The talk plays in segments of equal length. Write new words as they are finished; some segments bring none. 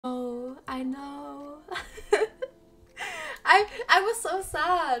I know. I was so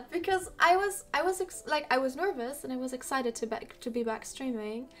sad because I was nervous and I was excited to be back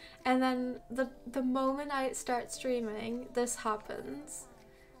streaming, and then the moment I start streaming, this happens,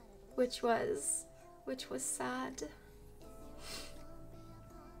 which was sad.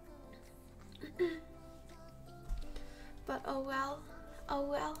 But oh well, oh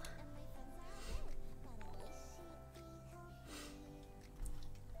well.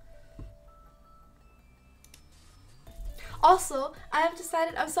 Also, I have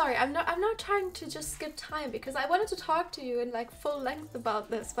decided, I'm sorry, I'm not trying to just skip time because I wanted to talk to you in like full length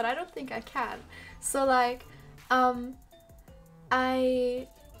about this, but I don't think I can. So like, what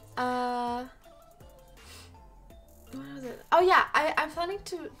was it? Oh yeah, I'm planning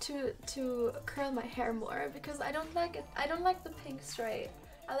to curl my hair more because I don't like it. I don't like the pink straight.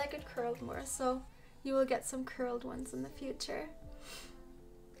 I like it curled more, so you will get some curled ones in the future.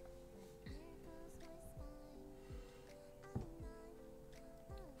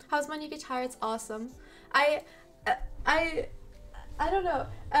 How's my new guitar? It's awesome. I don't know.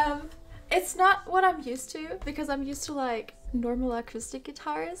 It's not what I'm used to because I'm used to like normal acoustic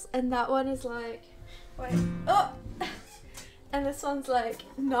guitars, and that one is like, wait, oh, and this one's like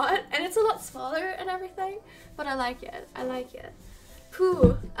not, and it's a lot smaller and everything. But I like it. I like it.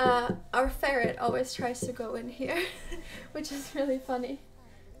 Pooh, our ferret always tries to go in here, which is really funny.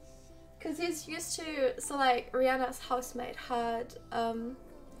 Cause he's used to, so like Rihanna's housemate had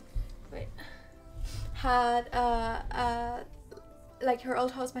like her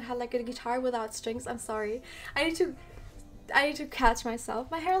old housemate had like a guitar without strings. I'm sorry. I need to catch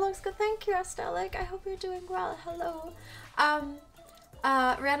myself. My hair looks good, thank you, Estelic. I hope you're doing well. Hello.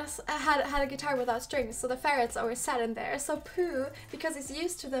 Rihanna had a guitar without strings, so the ferrets always sat in there. So Pooh, because he's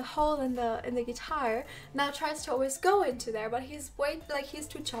used to the hole in the guitar, now tries to always go into there, but he's he's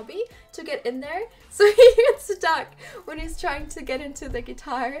too chubby to get in there, so he gets stuck when he's trying to get into the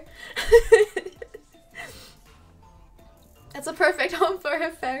guitar. It's a perfect home for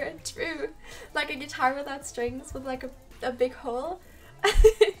a ferret, true. Like a guitar without strings with like a big hole.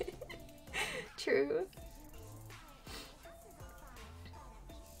 True.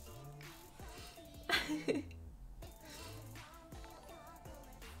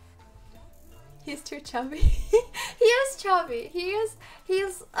 He's too chubby. He is chubby. He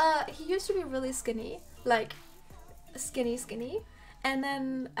used to be really skinny, like skinny, and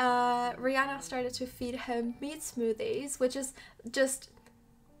then Rihanna started to feed him meat smoothies, which is just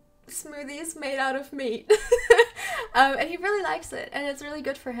smoothies made out of meat. And he really likes it, and it's really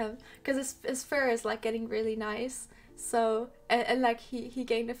good for him because his fur is like getting really nice. So, and like he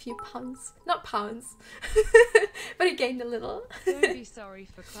gained a few pounds, not pounds, but he gained a little. Don't be sorry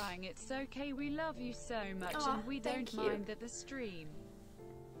for crying, it's okay, we love you so much. Aww, and we don't mind that the stream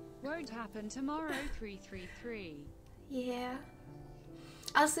won't happen tomorrow. 333. Yeah,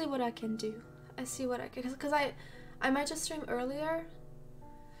 I'll see what I can do. I see what I can, because I might just stream earlier.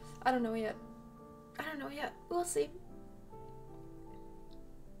 I don't know yet. We'll see.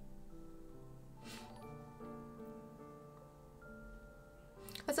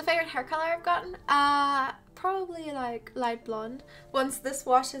 What's a favorite hair color I've gotten? Probably like light blonde. Once this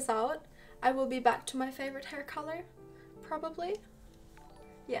washes out, I will be back to my favorite hair color. Probably.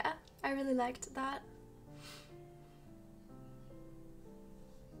 Yeah, I really liked that.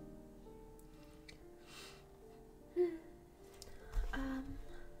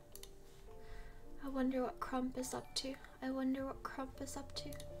 I wonder what Crumb is up to.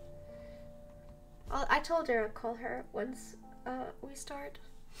 Well, I told her I'd call her once we start.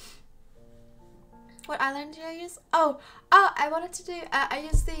 What eyeliner do I use? Oh, I wanted to do, I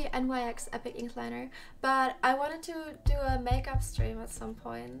used the NYX Epic Ink Liner, but I wanted to do a makeup stream at some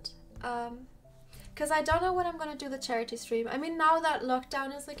point. Because I don't know when I'm gonna do the charity stream. I mean, now that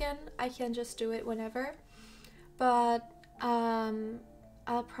lockdown is again, I can just do it whenever. But,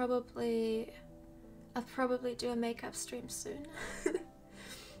 I'll probably do a makeup stream soon.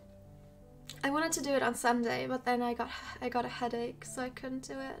 I wanted to do it on Sunday, but then I got a headache, so I couldn't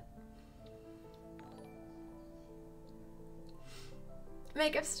do it.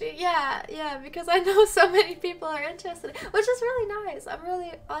 Makeup stream, yeah, because I know so many people are interested, which is really nice. I'm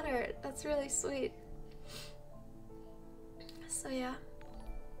really honored. That's really sweet. So yeah.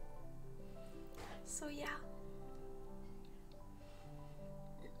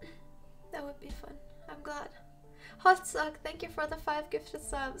 That would be fun. I'm glad. Hot Suck, thank you for the 5 gifted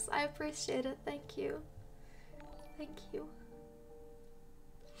subs. I appreciate it. Thank you. Thank you.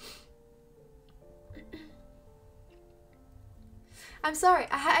 I'm sorry.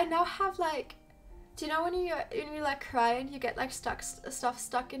 I now have like Do you know when you like cry and you get like stuff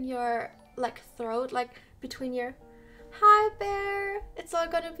stuck in your like throat, like between your hi bear, it's all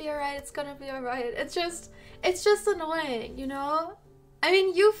gonna be alright, it's gonna be alright. It's just annoying, you know? I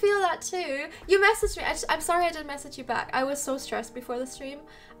mean, you feel that too. You messaged me. I'm sorry I didn't message you back. I was so stressed before the stream.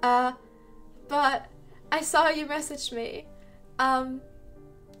 But I saw you message me.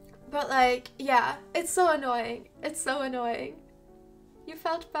 But like, yeah, it's so annoying. It's so annoying. You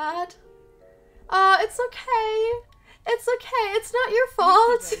felt bad? Oh, it's okay. It's okay. It's not your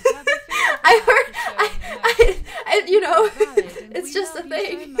fault. I you know, it's just a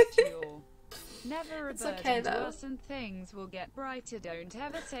thing. Never a burden okay, to us, and things will get brighter. Don't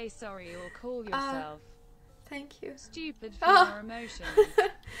ever say sorry or call yourself. Thank you. Stupid for your emotions.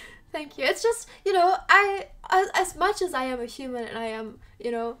 Thank you. It's just, you know, as much as I am a human and I am,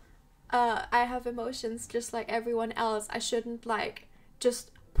 you know, I have emotions just like everyone else. I shouldn't like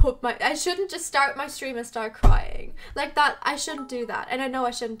just I shouldn't just start my stream and start crying like that. I shouldn't do that, and I know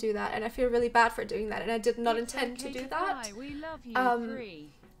I shouldn't do that, and I feel really bad for doing that, and I did not intend to do that. We love you, free.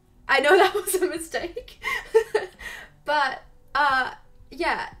 I know that was a mistake. But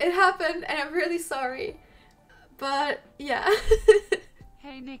yeah, it happened and I'm really sorry. But yeah.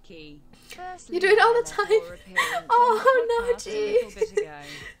 Hey Nikki. You do it all the time. Oh no, gee.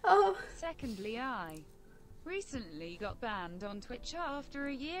 Oh. Secondly, I recently got banned on Twitch after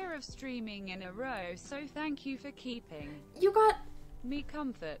a year of streaming in a row, so thank you for keeping you got me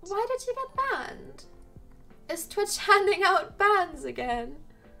comfort. Why did you get banned? Is Twitch handing out bans again?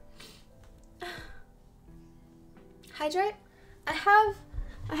 Hydrate? I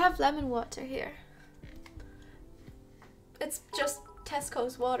have lemon water here. It's just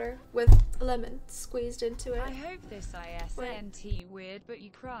Tesco's water with lemon squeezed into it. I hope this isn't weird, but you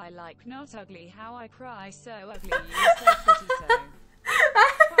cry like not ugly. How I cry so ugly. You're so pretty so.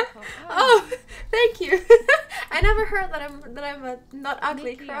 Oh, thank you. I never heard that I'm a not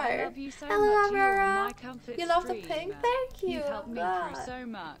ugly Nikki, crier. I love you so much. You're my comfort you love stream. The pink? Thank you. You've helped me through so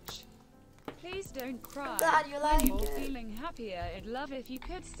much. Please don't cry. I'm glad you like it. Feeling happier. I'd love if you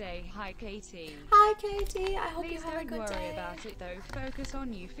could say hi, Katie. Hi, Katie. I hope Please you have a good day. Don't worry about it though. Focus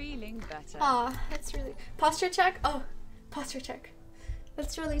on you feeling better. Aw, that's really posture check. Oh, posture check.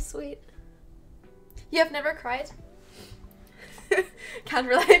 That's really sweet. You have never cried? Can't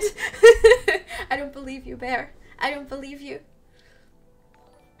relate. I don't believe you, Bear. I don't believe you.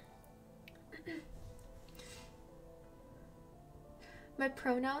 My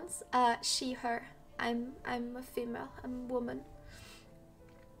pronouns, she, her. I'm a female. I'm a woman.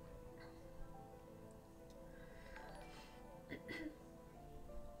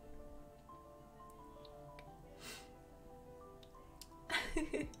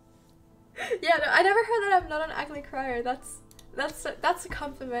 Yeah, no, I never heard that I'm not an ugly crier. That's a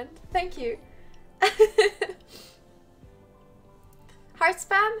compliment. Thank you. Heart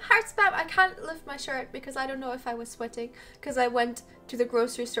spam? Heart spam! I can't lift my shirt because I don't know if I was sweating because I went to the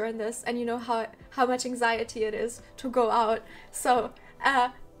grocery store in this, and you know how much anxiety it is to go out. So,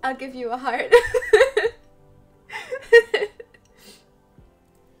 I'll give you a heart.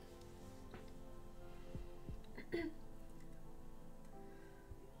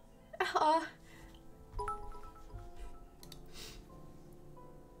 Oh.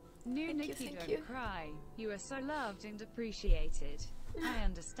 New Nikki, don't cry. You are so loved and appreciated. I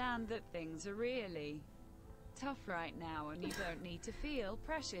understand that things are really tough right now, and you don't need to feel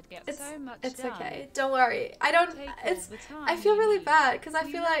pressured. Get so much done. It's okay. Don't worry. I don't. I feel really bad because I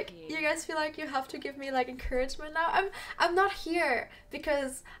feel like you guys feel like you have to give me like encouragement now. I'm not here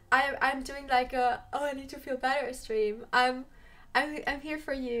because I'm doing like a I need to feel better stream. I'm here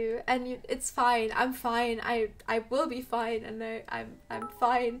for you, and it's fine. I'm fine. I will be fine, and I'm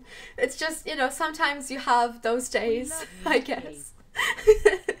fine. It's just, you know, sometimes you have those days, I guess.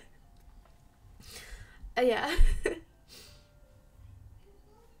 Yeah.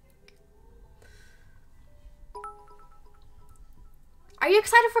 Are you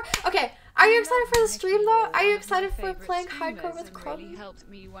excited for? Okay. Are you excited for the stream though? Are you excited for playing hardcore with Crumb? Really helped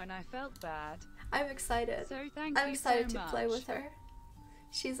me when I felt bad. I'm excited. So thank you I'm excited so to much. play with her.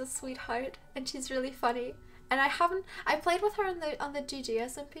 She's a sweetheart and she's really funny. And I played with her on the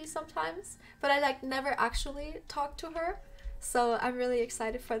GGSMP sometimes, but I like never actually talked to her. So I'm really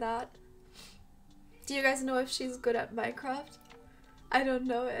excited for that. Do you guys know if she's good at Minecraft? I don't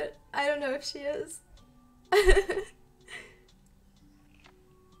know it. I don't know if she is.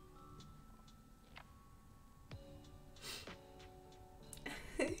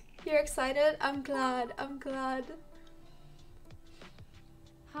 You're excited? I'm glad. I'm glad.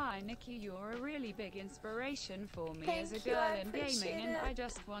 Hi Nikki, you're a really big inspiration for me Thank as a you, girl I in gaming, and it. I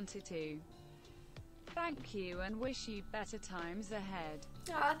just wanted to thank you and wish you better times ahead.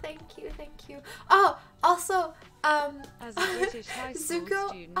 Ah, thank you. Oh, also, as a British high school Zuko,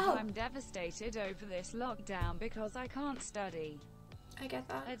 student, I'm devastated over this lockdown because I can't study. I get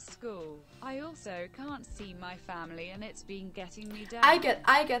that. At school, I also can't see my family and it's been getting me down. I get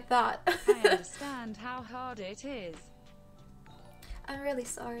that. I understand how hard it is. I'm really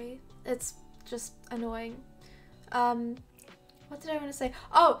sorry. It's just annoying. What did I want to say?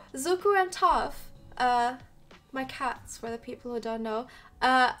 Oh, Zuko and Toph, my cats, for the people who don't know,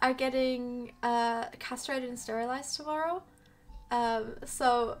 are getting castrated and sterilized tomorrow.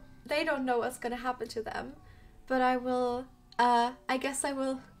 So they don't know what's gonna happen to them. But I will, I guess I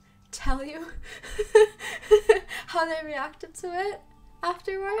will tell you how they reacted to it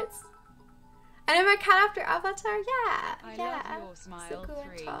afterwards. And am I cat after Avatar? Yeah, I yeah. love your smile. Zuko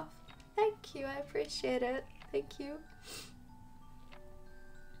and Toph. Thank you, I appreciate it. Thank you.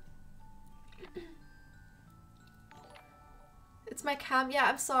 It's my cam. Yeah,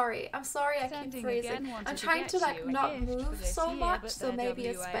 I'm sorry. I keep freezing. I'm trying to like not move so much, so maybe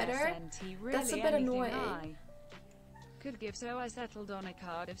it's better. Really that's a bit annoying. Could give, so I settled on a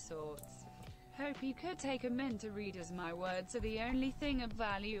card of sorts. Hope you could take a minute to read, as my words are the only thing of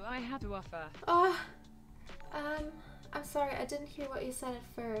value I had to offer. Oh, I'm sorry. I didn't hear what you said at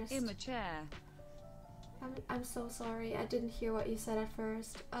first. In the chair. I'm so sorry. I didn't hear what you said at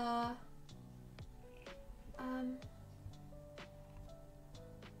first. Oh,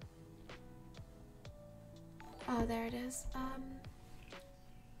 there it is.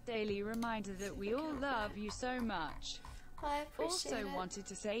 Daily reminder that we all love you so much. Well, I appreciate also it. wanted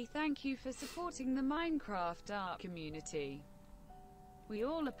to say thank you for supporting the Minecraft art community. We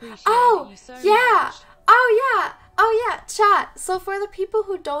all appreciate you so much. Oh yeah, chat. So for the people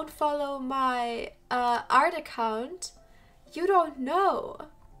who don't follow my art account, you don't know.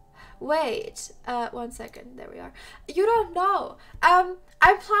 Wait, 1 second. There we are. You don't know.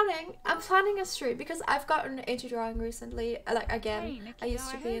 I'm planning a stream because I've gotten into drawing recently. Like again, hey, Niki, I used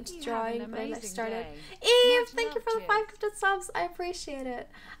to be into drawing, but I like started. Day. Eve, Much thank you for the 500 subs. I appreciate it.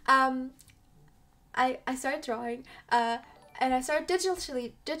 I started drawing. And I started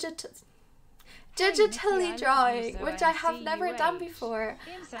digitally drawing, which I have never done before.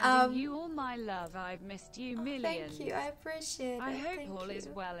 Sending you all my love. I've missed you millions. Thank you, I appreciate it. I hope all is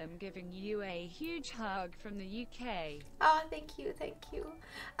well. I'm giving you a huge hug from the UK. Oh, thank you.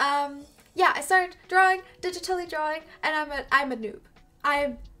 Yeah, I started drawing, digitally drawing, and I'm a noob.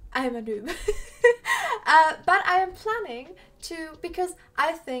 I am a noob. But I am planning to, because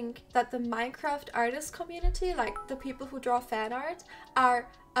I think that the Minecraft artist community, like the people who draw fan art, are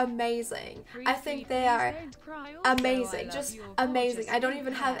amazing. I think they are amazing, just amazing. I don't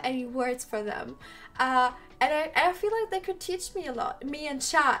even have any words for them. And I feel like they could teach me a lot. Me and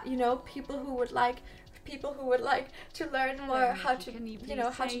chat, you know, people who would like to learn more how to, you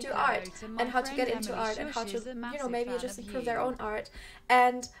know, how to do art and how to get into art and how to, you know, maybe just improve their own art.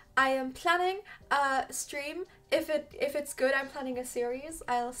 And I am planning a stream. If it's good, I'm planning a series,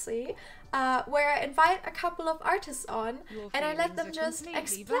 I'll see, where I invite a couple of artists on and I let them just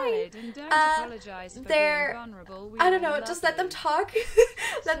explain their, I don't know, just let them talk,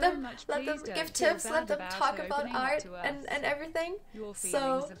 let them give tips, let them talk about art and everything. Your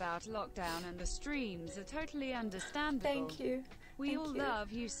feelings about lockdown and the streams are totally understandable. Thank you. We all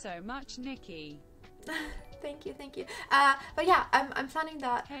love you so much, Niki. Thank you. But yeah, I'm planning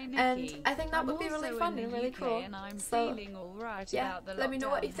that, hey, Niki, and I think that would be really fun and really cool. And I'm so feeling all right yeah, about the let me know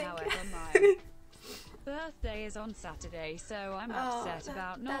what you think. However, my birthday is on Saturday, so I'm upset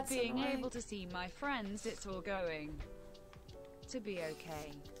about not being able to see my friends. It's all going to be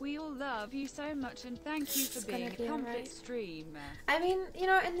okay. We all love you so much, and thank you for being a comfort streamer. I mean, you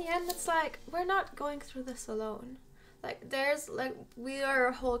know, in the end, it's like we're not going through this alone. Like, we are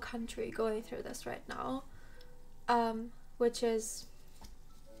a whole country going through this right now, which is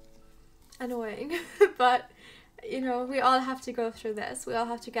annoying, but, you know, we all have to go through this. We all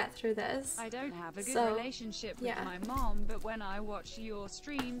have to get through this. I don't have a good relationship with my mom, but when I watch your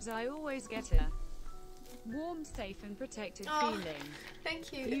streams, I always get a warm, safe, and protected feeling.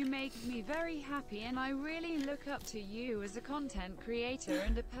 Thank you. You make me very happy, and I really look up to you as a content creator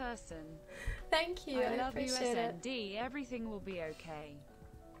and a person. Thank you. I love you, appreciate SND. Everything will be okay.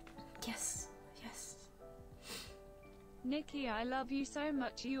 Yes. Niki, I love you so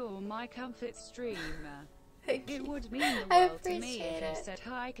much. You're my comfort streamer. Thank you. It would mean the world to me if you said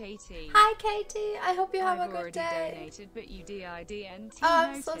hi, Katie. Hi, Katie. I hope you have a good day. I've already donated, but you didn't.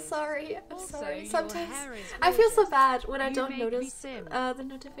 I'm so sorry. I'm sorry. Sometimes I feel so bad when I don't notice the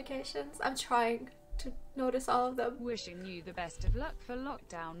notifications. I'm trying to notice all of them. Wishing you the best of luck for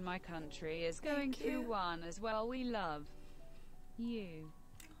lockdown. My country is going through one as well. We love you.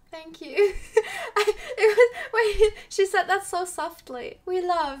 Thank you. Wait, she said that so softly. We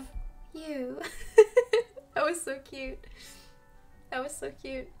love you. That was so cute. That was so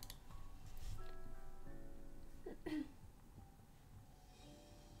cute.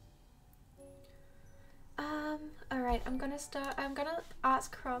 Alright, I'm gonna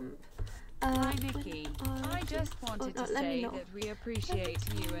ask Crumb. Hi Nikki, I just wanted to say that we appreciate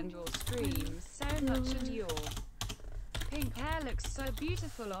you and your streams so much, and your pink hair looks so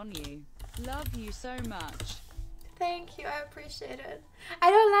beautiful on you. Love you so much. Thank you, I appreciate it. I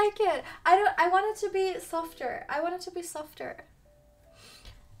don't like it. I want it to be softer. I want it to be softer.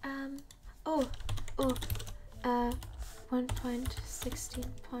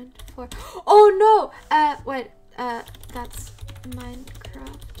 1.16.4. Oh no! Wait, that's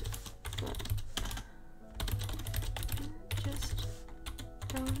Minecraft. But just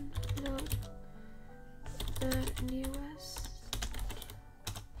download the newest.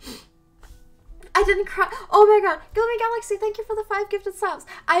 I didn't cry. Oh my god. Gilmy Galaxy, thank you for the 5 gifted subs.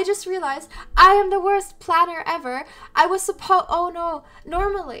 I just realized I am the worst planner ever. I was supposed. Oh no.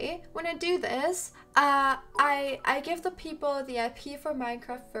 Normally, when I do this, I give the people the IP for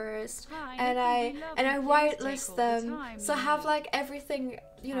Minecraft first, and I whitelist them, so have like everything,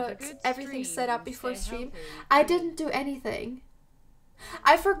 you know, everything set up before stream. I didn't do anything.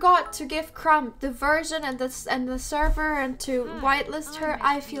 I forgot to give Crumb the version and the server and to whitelist her.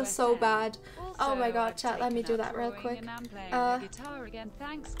 I feel so bad. Oh my god, chat, let me do that real quick. Guitar again,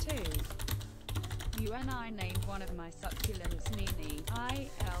 thanks to you, and I named one of my succulents Nini.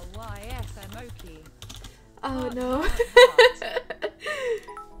 ILYSMOKI. Oh no.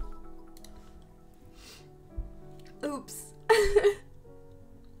 Oops.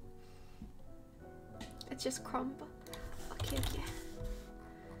 It's just Crumb. Okay.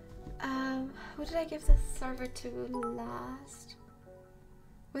 Who did I give the server to last?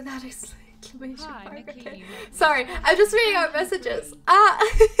 Without exclamation mark. Okay. Sorry, I'm just reading our messages.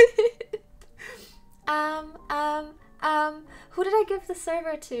 Who did I give the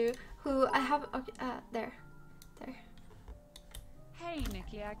server to? Who I have? Okay, there. Hey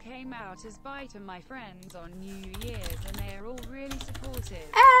Nikki, I came out as bi to my friends on New Year's and they are all really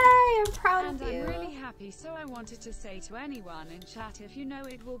supportive. Hey, I'm proud of you. And I'm really happy, so I wanted to say to anyone in chat, if you know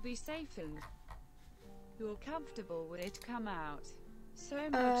it will be safe and you're comfortable with it, come out. So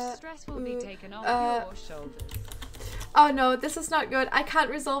much stress will be taken off your shoulders. Oh no, this is not good. I can't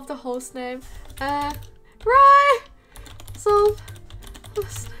resolve the host name. Right! Solve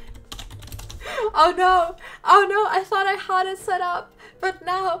host name. Oh no! Oh no, I thought I had it set up, but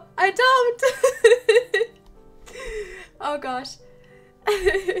now I don't! Oh gosh.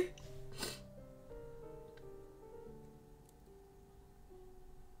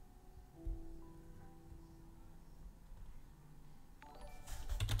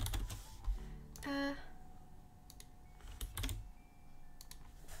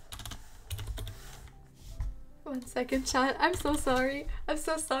 One second, chat. I'm so sorry. I'm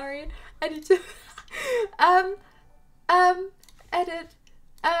so sorry. I need to edit.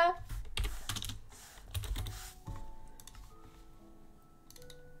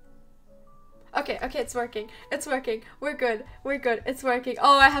 Okay, it's working. It's working. We're good. It's working.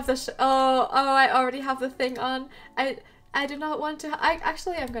 Oh, I have the I already have the thing on. I do not want to.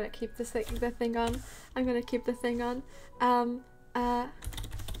 Actually, I'm gonna keep the thing on. I'm gonna keep the thing on.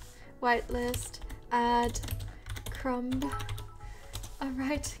 Whitelist. Add. Crumb.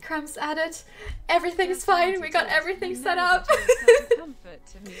 Alright, Crumb's added. Everything's fine. We got everything set up. Such a comfort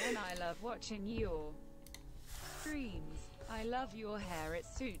to me, and I love watching your streams. I love your hair. It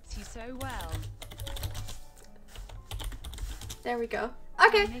suits you so well. There we go.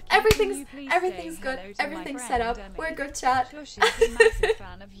 Okay, Nikki, everything's good. Everything's set up. We're good, chat. She's a massive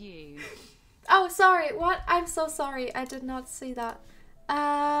fan of you. Oh, sorry. What? I'm so sorry. I did not see that.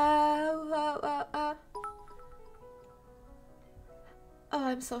 Oh,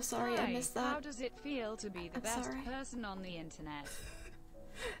 I'm so sorry. Hi, I missed that. How does it feel to be the best person on the internet?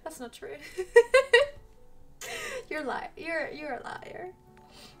 That's not true. You're a liar,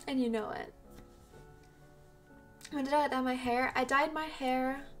 and you know it. When did I dye my hair? I dyed my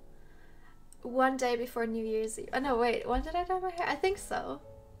hair one day before New Year's Eve. Oh no, wait. When did I dye my hair? I think so.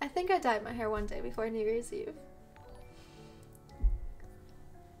 I think I dyed my hair one day before New Year's Eve.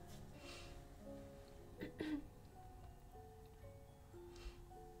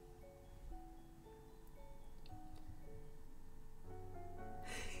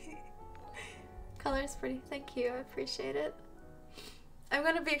 Color is pretty. Thank you. I appreciate it. I'm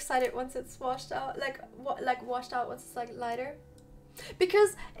gonna be excited once it's washed out, like washed out once it's like lighter.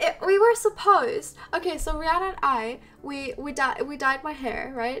 Because we were supposed, okay, so Rihanna and I, we dyed my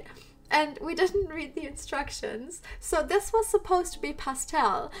hair, right? And we didn't read the instructions. So this was supposed to be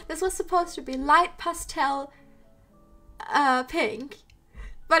pastel. This was supposed to be light pastel pink.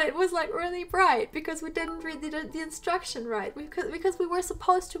 But it was like really bright because we didn't read the instruction right. Because we were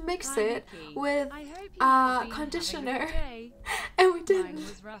supposed to mix it with conditioner. And we didn't. Mine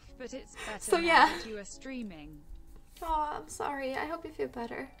was rough, but it's better so now yeah. that you are streaming. Oh, I'm sorry. I hope you feel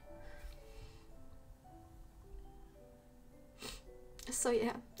better. So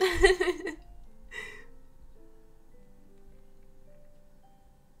yeah.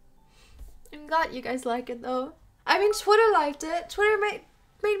 I'm glad you guys like it though. I mean, Twitter liked it. Twitter made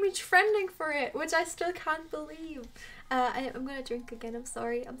me trending for it, which I still can't believe. I'm gonna drink again. I'm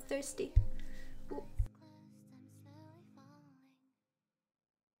sorry. I'm thirsty. Ooh.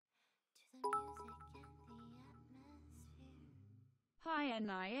 Hi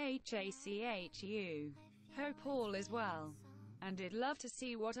Nihachu. Hope all is well. And I'd love to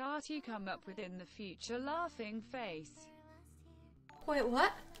see what art you come up with in the future. Laughing face. Wait,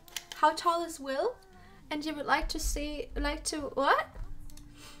 what? How tall is Will? And you would like to see, what?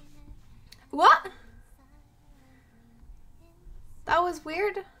 What? That was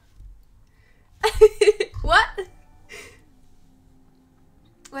weird. What?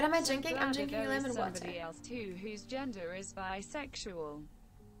 What am I drinking? I'm drinking lemon water. Somebody else too whose gender is bisexual.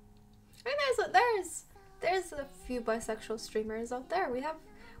 I mean, there's a few bisexual streamers out there. We have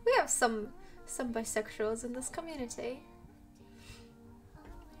some bisexuals in this community.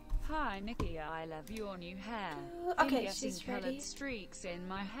 Hi Nikki, I love your new hair. Okay, she's ready. Colored streaks in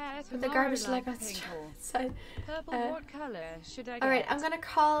my hair with the garbage like outside. Purple. What color should I get? All right, I'm gonna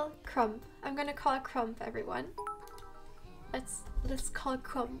call Crumb. Everyone. Let's call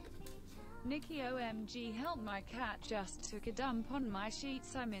Crumb. Nikki, OMG, help, my cat just took a dump on my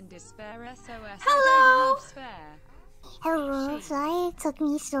sheets. I'm in despair. SOS. Hello. I don't have spare. Hello, sorry it took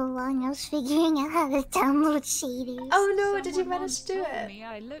me so long. I was figuring out how to download shaders. Oh no, did you manage to do it? Me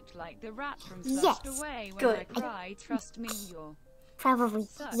I looked like the rat from Flushed Away when I cry. Trust me, you're probably.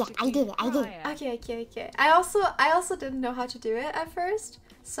 Yeah, I did it. Okay. I also didn't know how to do it at first.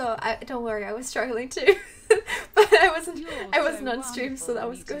 So don't worry, I was struggling too. But I wasn't on stream, so that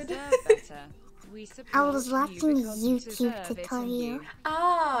was good. I was watching a YouTube tutorial.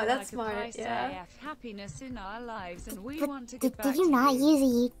 Oh, that's smart, yeah. Happiness in our lives and we but want to get did you not use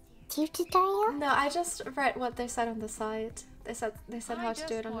a YouTube tutorial? No, I just read what they said on the side. They said how to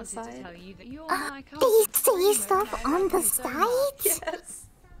do it on the side. They say stuff on the side? Yes.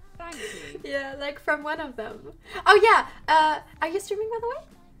 Thank you. Yeah, like from one of them. Oh yeah. Are you streaming by the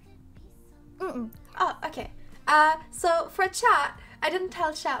way? Oh, okay. So for chat, I didn't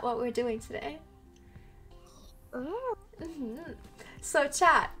tell chat what we're doing today. So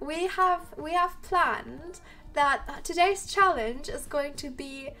chat, we have planned that today's challenge is going to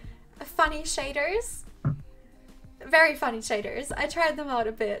be funny shaders. Very funny shaders. I tried them out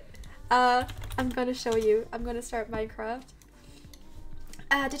a bit. I'm gonna show you. I'm gonna start Minecraft.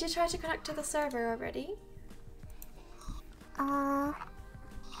 Did you try to connect to the server already?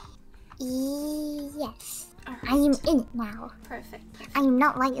 Yes. Right. I am in it now. Perfect. I am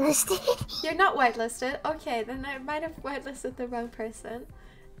not whitelisted. You're not whitelisted? Okay, then I might have whitelisted the wrong person.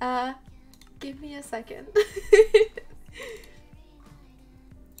 Give me a second.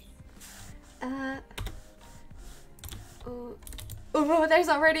 Oh, there's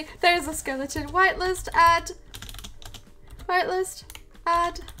a skeleton. Whitelist, add. Whitelist,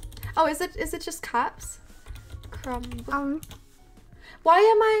 add. Oh, is it just caps? Crumb. Why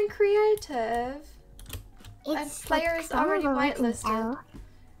am I in creative? And player is already whitelisted.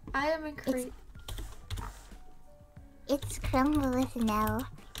 I am in creative. It's crumble with an L.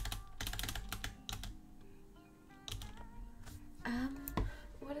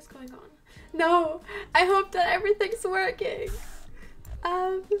 What is going on? No, I hope that everything's working.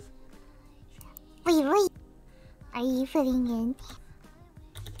 Wait. Are you putting in?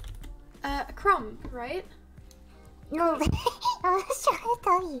 Crumb, right? No, I was trying to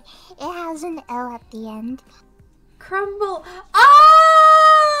tell you. It has an L at the end. Crumble.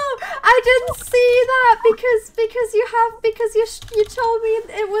 Oh! I didn't see that because you told me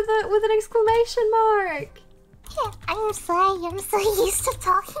it with an exclamation mark. Yeah, I'm sorry. I'm so used to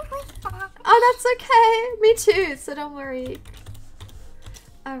talking like that. Oh, that's okay. Me too. So don't worry.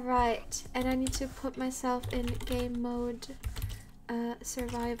 All right, and I need to put myself in game mode,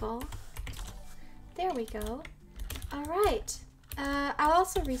 survival. There we go. All right. I'll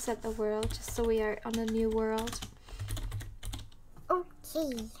also reset the world just so we are on a new world. Okay.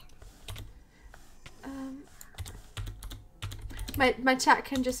 Okay. My chat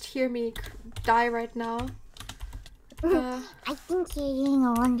can just hear me die right now. I think you're doing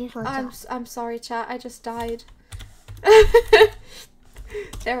a wonderful job. I'm sorry, chat. I just died.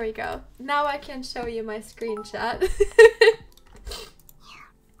 There we go. Now I can show you my screen, chat.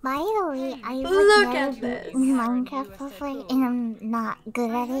 By the way, I Look at this. Minecraft before, and I'm not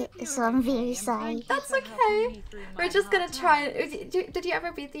good at it, so I'm very sorry. That's okay. We're just gonna try it. Did you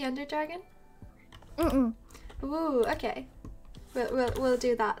ever beat the Ender Dragon? Ooh, okay. We'll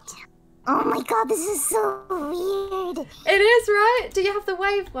do that. Oh my god, this is so weird. It is, right? Do you have the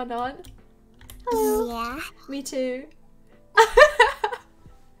wave one on? Yeah. Me too.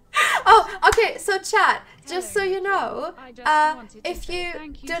 Oh, okay, so chat, just so you know, if you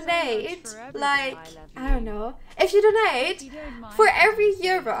donate, like, I don't know, if you donate, for every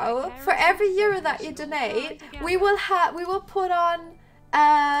euro that you donate, we will put on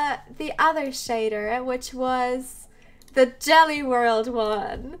the other shader, which was the Jelly World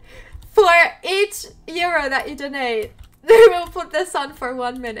one. For each euro that you donate, we will put this on for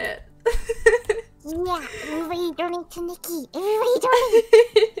 1 minute. Yeah, everybody donate to Niki. Everybody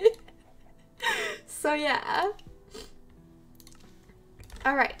donate. So yeah.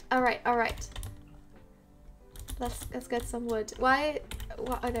 All right. Let's get some wood. Why?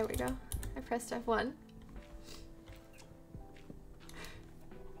 Oh, there we go. I pressed F1.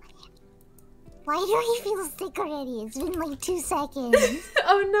 Why do I feel sick already? It's been like 2 seconds.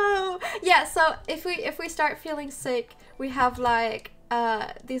 Oh no. Yeah. So if we start feeling sick, we have like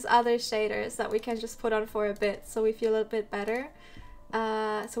these other shaders that we can just put on for a bit, so we feel a bit better.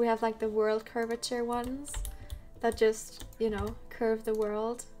 So we have like the world curvature ones that just, you know, curve the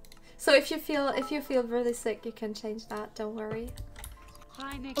world. So if you feel really sick, you can change that. Don't worry.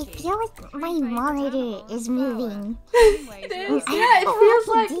 Hi, I Niki. feel like my monitor is moving. It is. Yeah, it feels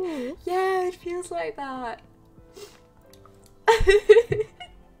like. Do. Yeah, it feels like that.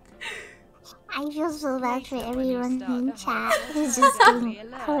 I feel so bad for everyone in chat who's just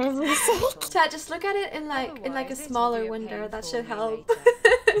getting horribly sick. Chat, just look at it in like a smaller window. That should help.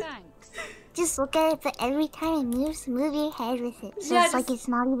 Thanks. Just look at it, but every time it moves, move your head with it. So Yeah, it's like it's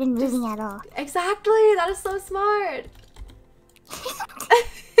not even moving at all. Exactly. That is so smart.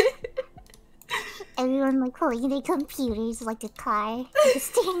 Everyone like holding their computers like a car, like a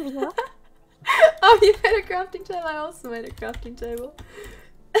steering wheel. Oh, you made a crafting table. I also made a crafting table.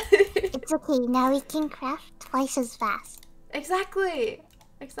 It's okay, now we can craft twice as fast. Exactly.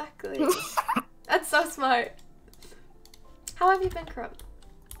 That's so smart. How have you been, Crumb?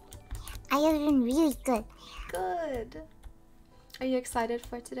 I have been really good. Good. Are you excited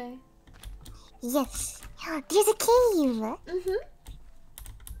for today? Yes. There's a cave! Mm-hmm.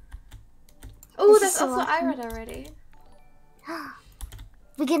 Oh, This that's is so also awesome. iron already.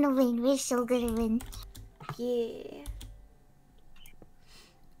 We're gonna win, we're so gonna win. Yeah.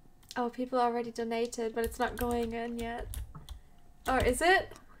 Oh, people already donated, but it's not going in yet. Or is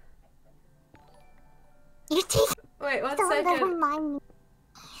it? You're taking. Wait, one Don't never second. mind me.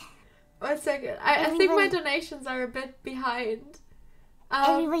 1 second. I think my donations are a bit behind.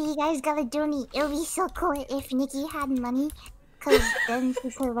 Everybody, you guys gotta donate. It would be so cool if Niki had money, cause then she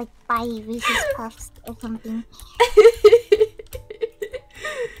could like buy Reese's Puffs or something.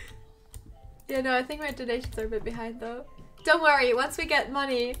 Yeah, no, I think my donations are a bit behind though. Don't worry, once we get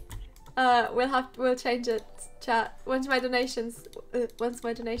money, we'll change it. Chat. Once my donations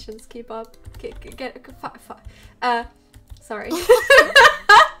keep up, sorry.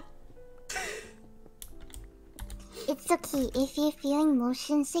 It's okay. If you're feeling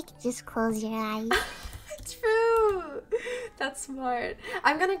motion sick, just close your eyes. True. That's smart.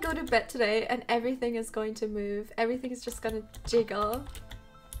 I'm gonna go to bed today and everything is going to move. Everything is just gonna jiggle.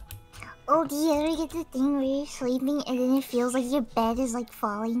 Oh, do you ever get the thing where you're sleeping and then it feels like your bed is like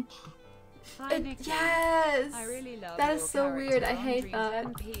falling? Hi, Niki. Yes. I really love that is your so weird. I character on hate Dreams that.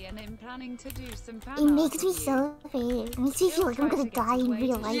 MP and I'm planning to do some fan It art makes of me you. so afraid. It makes me feel like I'm gonna die in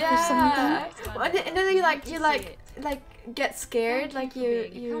real life or Yeah. something. Well, and then you like get scared, Thank like you for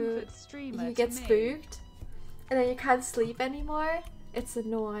being a comfort streamer you to get me. spooked, and then you can't sleep anymore. It's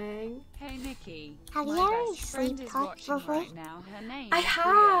annoying. Hey Niki, Have you my ever best friend sleep is talked watching before? right now. Her name I is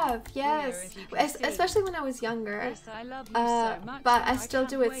have, Bria. yes, Bria, if you can see. especially when I was younger. Chris, I love you so much, but and I still can't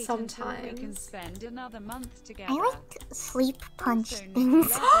do it wait until We can sometimes. spend another month together. I like sleep punch Also, Niki things.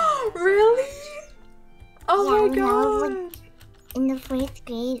 loves you so Really? much. Oh Yeah, my when I was, god! like, in the 4th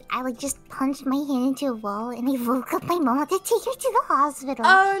grade, I like just punched my hand into a wall and I woke up my mom had to take her to the hospital.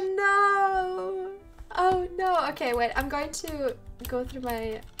 Oh no! Oh no! Okay, wait. I'm going to go through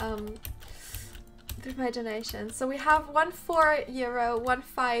my through my donations. So we have one €4, one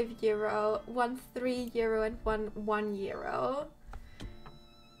 €5, one €3, and one €1.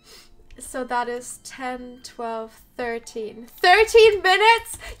 So that is 10, 12, 13. 13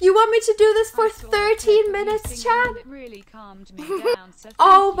 minutes? You want me to do this for 13 minutes, chat? It really calmed me down, so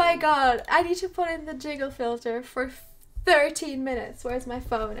oh my god. I need to put in the jiggle filter for 13 minutes. Where's my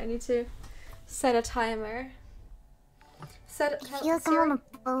phone? I need to set a timer. Set a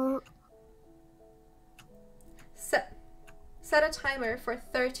timer for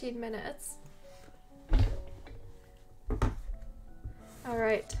 13 minutes.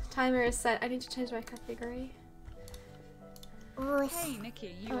 Alright, timer is set. I need to change my category. Hey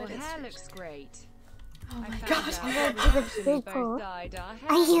Nikki, your hair looks great. Oh my god.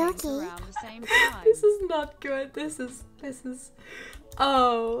 Are you okay? This is not good. This is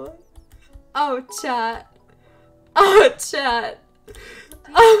oh chat. Oh chat.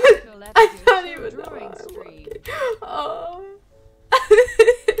 Oh, I don't even know. Oh.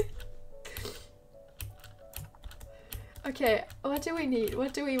 Okay, what do we need?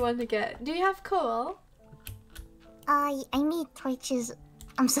 What do we want to get? Do you have coal? I made torches.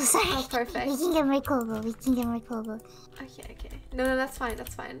 I'm so sorry. Oh, perfect. We can get my coal. Okay. No, that's fine.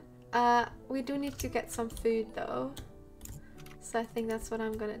 We do need to get some food though. So I think that's what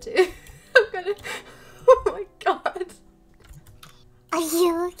I'm gonna do. Oh my god. Are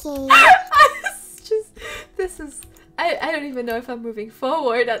you okay? I don't even know if I'm moving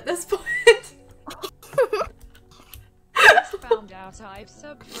forward at this point. Found out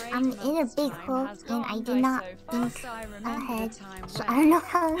I'm in a big hole and I did not think ahead, so I don't know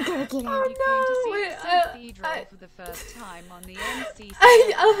how I'm gonna get out. For the first time on the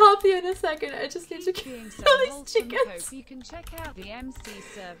I'll help you in a second. I just need to kill these chickens. You can check out the MC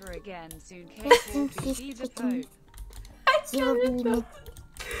server again soon.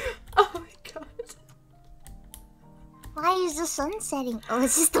 Oh my god. Why is the sun setting? Oh,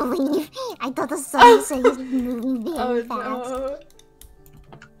 it's just a wave. I thought the sun was moving very fast. No.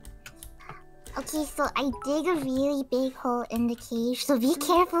 Okay, so I dig a really big hole in the cave, so be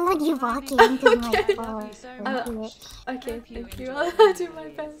careful when you walk into my hole. Okay, thank you. I'll do my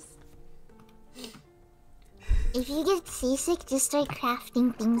best. If you get seasick, just start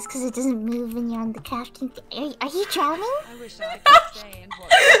crafting things because it doesn't move when you're on the crafting. Are you drowning? I wish I could stay and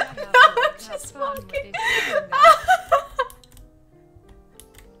watch. I'm just walking.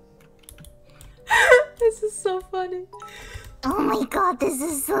 This is so funny. Oh my god, this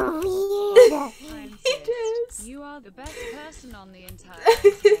is so weird. It is. You are the best person on the entire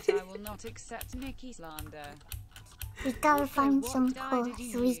internet. I will not accept Nikki slander. We gotta find some coal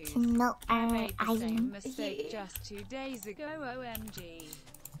so we can melt our iron. Mistake just 2 days ago. OMG.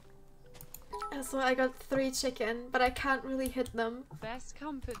 So I got 3 chicken, but I can't really hit them. Best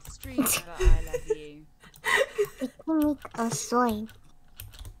comfort stream ever. I love you. We can make a sword.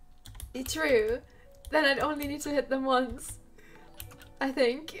 True. Then I'd only need to hit them once. I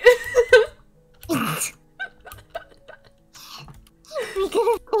think. We're gonna fail.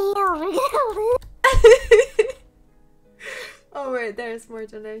 We're gonna lose. Oh wait, there's more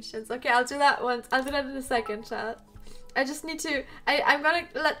donations. Okay, I'll do that once. I'll do that in a second, chat. I just need to. I'm gonna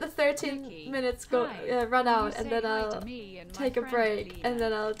let the 13 minutes go run out, and then I'll take a break, and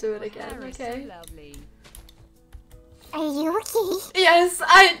then I'll do it again. Okay. Are you okay? Yes,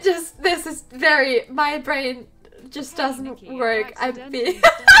 this is very, my brain just doesn't work. I'm being. We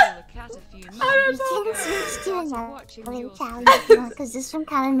can switch to another challenge because this one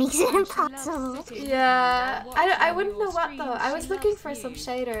kind of makes it impossible. Yeah, I wouldn't know what though. I was looking for some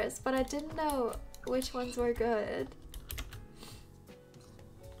shaders, but I didn't know which ones were good.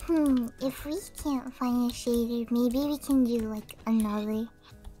 If we can't find a shader, maybe we can do like another.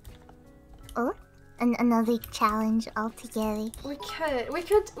 Another challenge altogether. We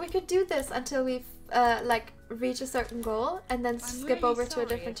could do this until we've like reach a certain goal and then skip over to a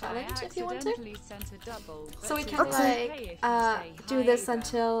different challenge if you want to. So we can like do this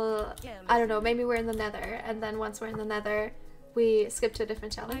until, I don't know, maybe we're in the nether, and then once we're in the nether we skip to a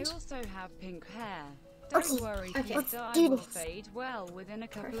different challenge. I also have pink hair. Don't worry, let's I do will this. fade well within a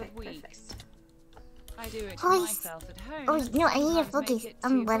couple of weeks. Perfect. I do it myself at home. Oh no, I need to focus.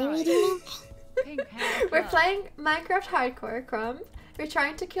 What are we doing? We're playing Minecraft Hardcore, Crumb. We're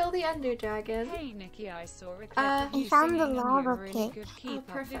trying to kill the Ender Dragon. Hey Nikki, I saw a clip I found the lava pit. Keep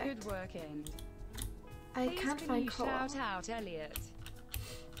perfect. Up the good work in. I can't find coal. Shout out Elliot.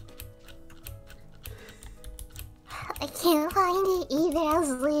 I can't find it either. I was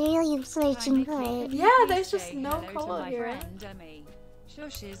literally searching for it. Yeah, there's just no coal here.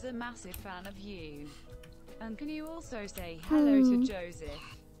 Shush is a massive fan of you. And can you also say hello to Joseph?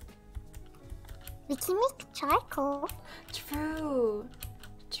 We can make charcoal. True.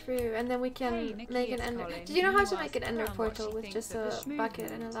 True. And then we can make an ender. Did you know how to make an ender portal with just a bucket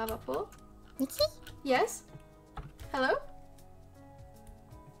and a lava pool? Niki? Yes? Hello?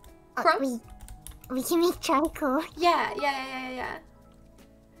 Crumb? We can make charcoal. Yeah.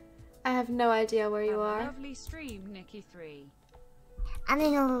 I have no idea where you are. Lovely stream, Niki 3. I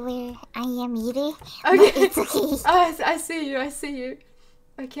don't know where I am either. Okay. But it's okay. Oh, I see you.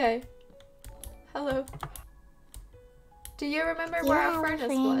 Okay. Hello. Do you remember where our furnace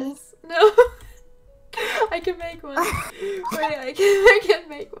was? No. I can make one. Wait, I can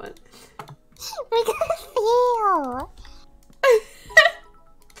make one. We're gonna fail.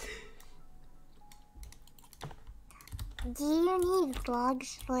 Do you need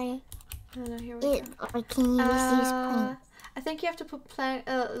logs for it, or can you just use planks? I think you have to put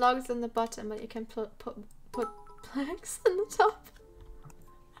logs on the bottom, but you can put planks on the top.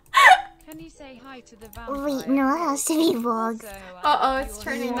 Can you say hi to the vampire? Wait, no, it has to be logs. Uh-oh, it's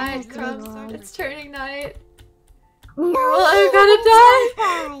turning night, Crumb. It's turning night. No, I'm gonna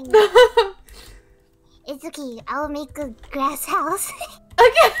die. No. It's okay. I'll make a grass house.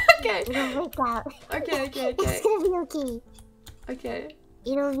 Okay. It'll work out. Okay. It's gonna be okay. Okay.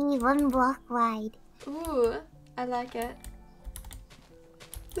 It'll be 1 block wide. Ooh, I like it.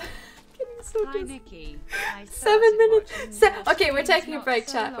 So hi, Niki. 7 minutes. Okay, we're taking a break,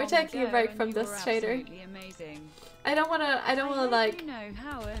 chat. We're taking a break from this shader. Amazing. I don't wanna like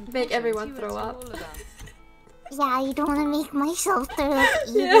make everyone throw up. Yeah, I don't wanna make myself throw up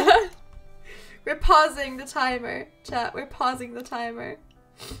either. Yeah. We're pausing the timer, chat. We're pausing the timer.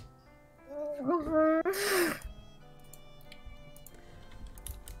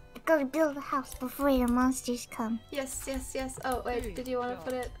 Gotta build a house before the monsters come. Yes. Oh wait, did you want to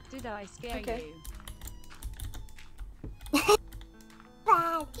put it? Did I scare you?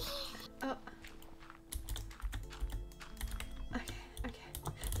 Bad. Oh. Okay.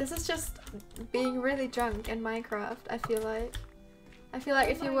 This is just being really drunk in Minecraft. I feel like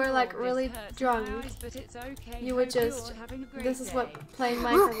if you were like really drunk, you would just. This is what playing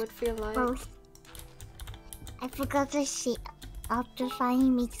Minecraft would feel like. Both. I forgot to say.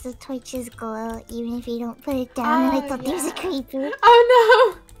 Optifying makes the torches glow even if you don't put it down, and I thought there's a creeper.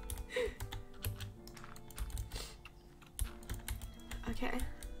 Oh no! Okay.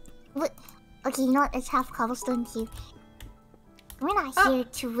 What? Okay, you know what? It's half cobblestone too. We're not here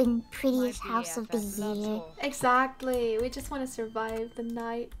to win prettiest house of the year. Exactly. We just want to survive the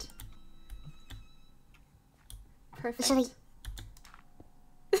night. Perfect. Should we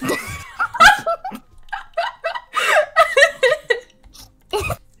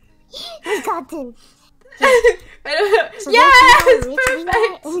got this. So yes!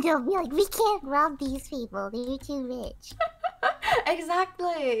 Perfect! And they'll be like, we can't rob these people. They're too rich.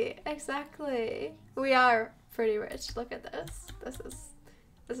 Exactly. We are pretty rich. Look at this.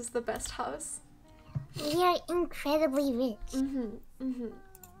 This is the best house. We are incredibly rich.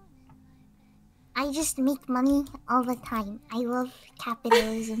 I just make money all the time. I love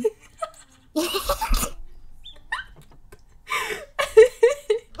capitalism.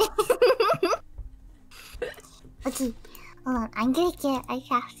 Okay, hold on. I'm gonna get a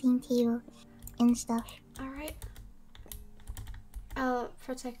crafting table and stuff. Alright. I'll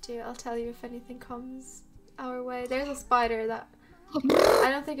protect you. I'll tell you if anything comes our way. There's a spider that... I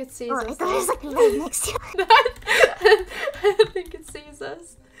don't think it sees us. I thought it was like right next to it. I don't think it sees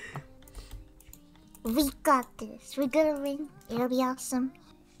us. We got this. We're gonna win. It'll be awesome.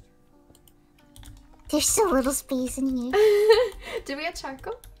 There's so little space in here. Do we have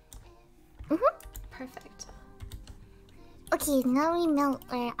charcoal? Perfect. Okay, now we melt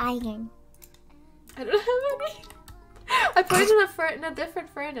our iron. I don't have any. I put it in a different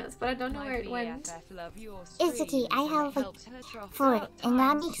furnace, but I don't know where it went. It's okay, I have like 4, and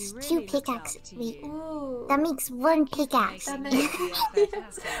that makes 2 pickaxes. Wait, that makes 1 pickaxe. That makes,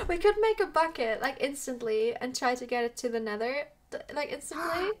 yes. We could make a bucket like instantly and try to get it to the nether like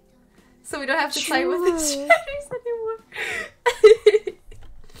instantly, so we don't have to play with the shaders anymore.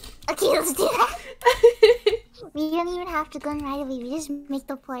 Okay, let's do that. We don't even have to go right away. We just make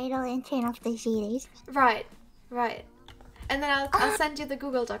the portal and turn off the shaders. Right. And then I'll send you the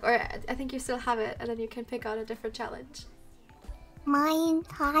Google Doc, or I think you still have it, and then you can pick out a different challenge.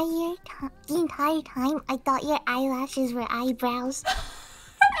 The entire time, I thought your eyelashes were eyebrows.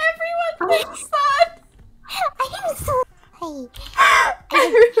 Everyone thinks that. I'm so sorry.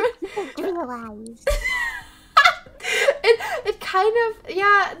 I didn't realize. It kind of,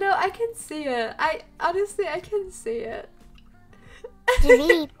 yeah, no, I can see it. Honestly, I can see it. You're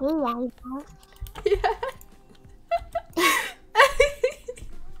really pretty eyebrows. Yeah.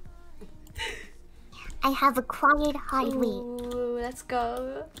 I have acquired hardware. Ooh, let's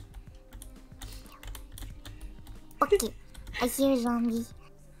go. Okay, I hear a zombie.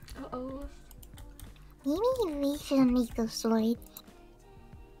 Uh-oh. Maybe we should make a sword.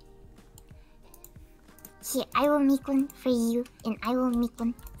 Here, I will make one for you, and I will make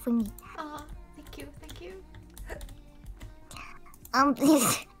one for me. Oh, thank you, thank you.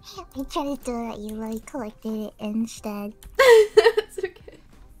 I tried to let you like collected it instead. It's okay.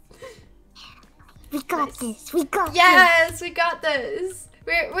 We got this. We got yes, this. We got this.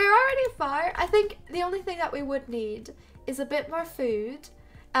 We're already far. I think the only thing that we would need is a bit more food,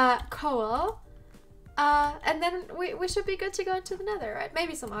 coal, and then we should be good to go into the Nether, right?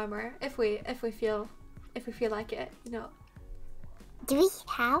 Maybe some armor if we feel like it, you know. Do we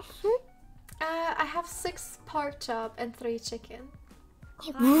have food? I have 6 pork chop and 3 chicken.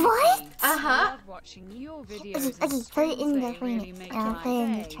 What? I love watching your videos. Okay, put it in the really furnace. I'll put it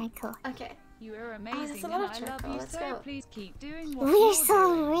in the charcoal. Okay. You are amazing, and I love you Let's so. go. Please keep doing what We're you're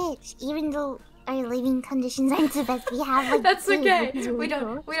so doing. rich, even though our living conditions aren't the best. We have like That's food, okay. which is really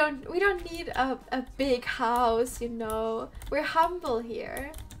cool. We don't need a big house, you know. We're humble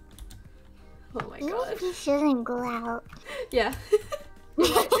here. Oh my god. Maybe we shouldn't go out. Yeah.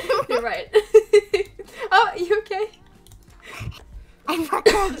 You're right. Oh, you okay? I'm not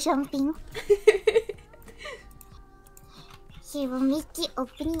good at jumping. Here, we'll make the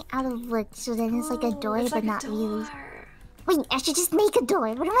opening out of wood, so then it's like a door, it's but like a not really. door. Wait, I should just make a door.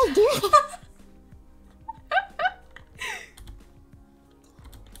 What am I doing?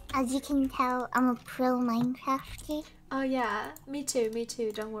 As you can tell, I'm a pro Minecrafter. Oh yeah, me too,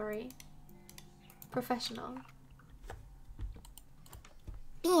 don't worry. Professional.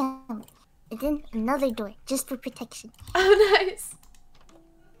 Bam! And then another door, just for protection. Oh nice.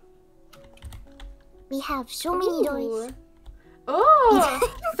 We have so many doors. Oh,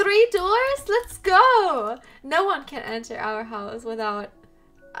 3 doors? Let's go! No one can enter our house without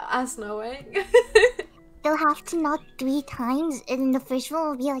us knowing. They'll have to knock 3 times, and then the first one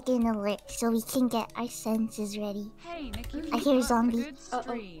will be like an alert, so we can get our senses ready. Hey, Niki, I hear a zombie.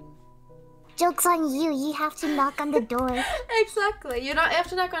 Joke's on you, you have to knock on the door. Exactly, you have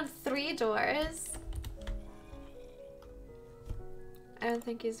to knock on 3 doors. I don't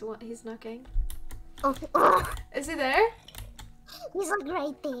think he's knocking. Oh, oh, Is he there? he's like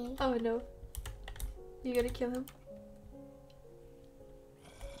right there. Oh no. You gonna kill him?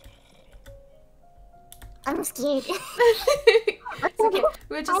 I'm scared. It's okay,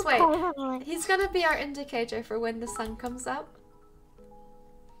 we'll just wait. Horrible. He's gonna be our indicator for when the sun comes up.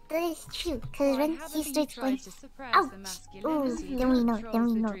 That is true, because when he starts going... Ouch! Ooh, then we know,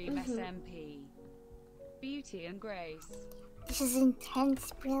 Beauty and grace. This is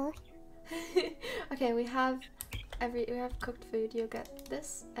intense, bro. Okay, we have cooked food. You'll get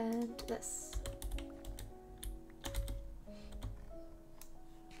this and this.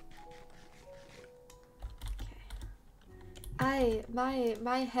 Okay.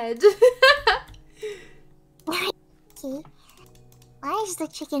 My head. Okay. Why is the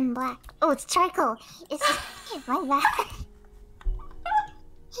chicken black? Oh, it's charcoal. It's my bad.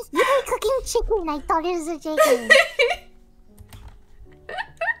 You were cooking chicken. I thought it was a chicken.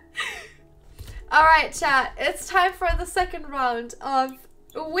 Alright, chat. It's time for the second round of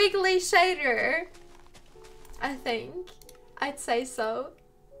Wiggly Shader. I think. I'd say so.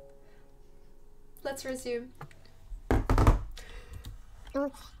 Let's resume. Oh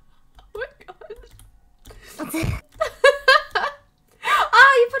my god.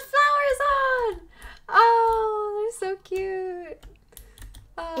 Oh, you put flowers on! Oh, they're so cute.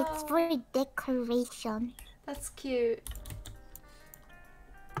 Oh, it's for decoration. That's cute.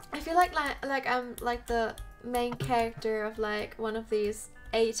 I feel like I'm like the main character of like one of these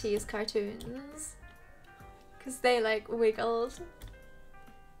 80s cartoons. Cause they like wiggled.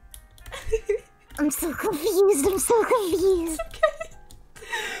 I'm so confused. Okay.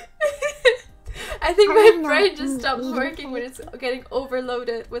 I think my brain just stops working when it's getting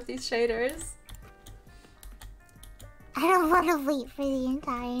overloaded with these shaders. I don't want to wait for the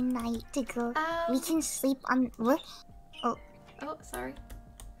entire night to go. We can sleep on... What? Oh. Oh, sorry.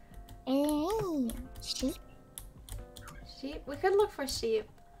 Hey, sheep? Sheep? We could look for sheep.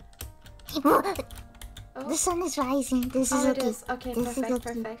 Oh. Oh. The sun is rising. This is it okay. is. Okay,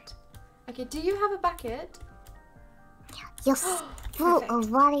 perfect. Okay, do you have a bucket? Yes, full of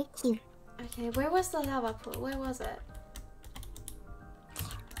water too. Okay, where was the lava pool? Where was it?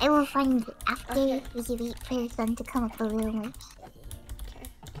 I will find it after we wait for the sun to come up a little more.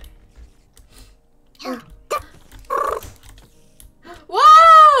 Okay.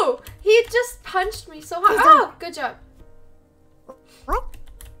 Whoa! He just punched me so hard. Oh, good job. What?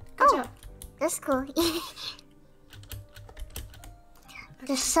 Good job. The that's cool.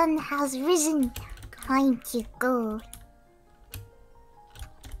 The sun has risen. Time to go.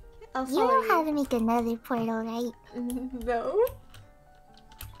 You know how to make another portal, right? No.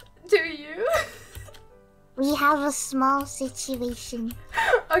 Do you? We have a small situation.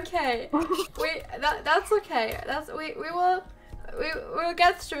 Okay. That's okay. We'll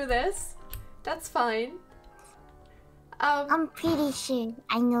get through this. That's fine. I'm pretty sure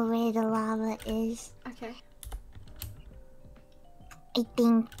I know where the lava is. Okay. I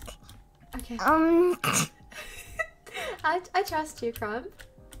think. Okay. I trust you, Crumb.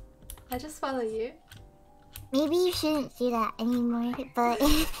 I just follow you. Maybe you shouldn't do that anymore, but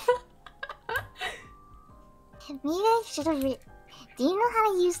maybe I should have. Do you know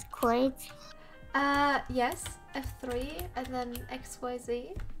how to use chords? Yes. F3 and then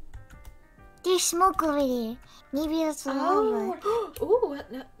XYZ. There's smoke over there. Maybe that's lava. Ooh,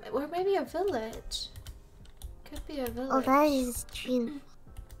 no, or maybe a village. Could be a village. Oh, that is true.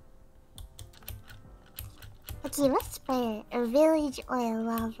 Okay, let's play a village or a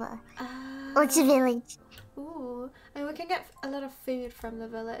lava. Oh, it's a village. Ooh, and we can get a lot of food from the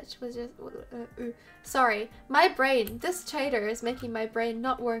village. Which is, sorry, my brain. This trader is making my brain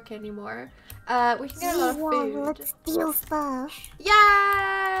not work anymore. We can get a lot of food. Let's steal stuff.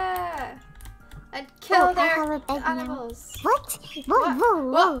 Yeah! And kill their animals. Now. What?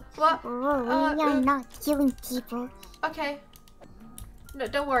 Whoa. What? We are not killing people. Okay. No,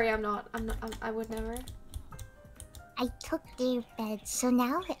 don't worry. I'm not. I would never. I took their bed, so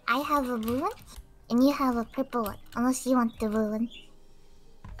now I have a blue one, and you have a purple one. Unless you want the blue one.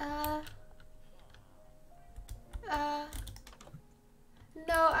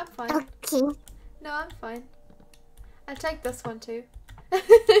 No, I'm fine. Okay. No, I'm fine. I'll take this one too.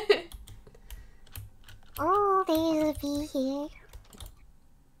 Oh, there's a bee here.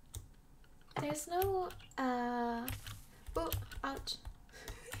 There's no, oh, ouch.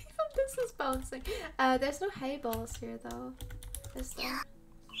 This is bouncing. There's no hay balls here though. Is there?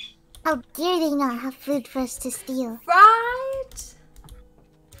 How dare they not have food for us to steal? Right!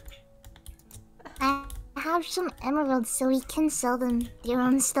 I have some emeralds so we can sell them their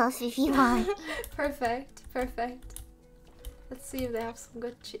own stuff if you want. Perfect. Let's see if they have some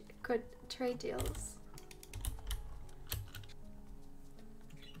good trade deals.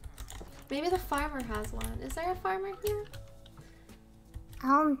 Maybe the farmer has one. Is there a farmer here? I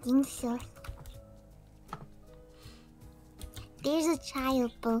don't think so. There's a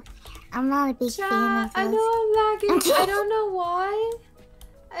child boat. I'm not a big fan of those. I know I'm lagging. I don't know why.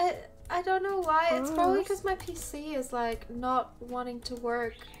 I don't know why. It's probably because my PC is like not wanting to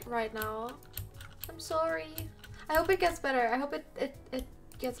work right now. I'm sorry. I hope it gets better. I hope it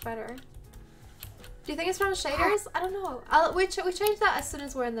gets better. Do you think it's from shaders? I don't know. We change that as soon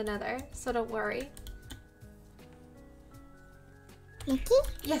as we're in the nether, so don't worry. Niki?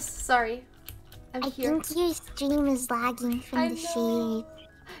 Yes, sorry. I'm here. I think your stream is lagging from the shade.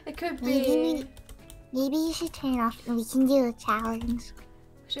 It could be. Maybe you should turn it off and we can do a challenge.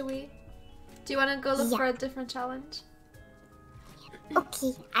 Should we? Do you want to go look for a different challenge?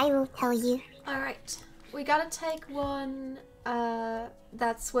 Okay, I will tell you. Alright. We gotta take one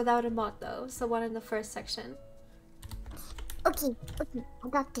that's without a mod though, so one in the first section. Okay, I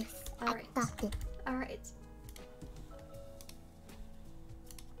got this. Alright. I got this. Alright.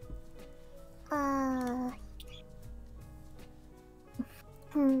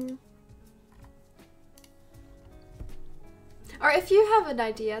 Or if you have an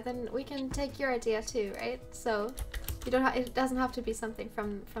idea, then we can take your idea too, right? So you don't it doesn't have to be something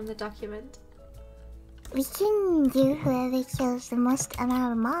from the document. We can do whoever kills the most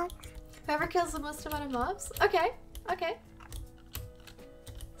amount of mobs. Whoever kills the most amount of mobs? Okay, okay.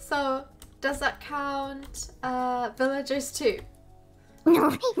 So does that count villagers too?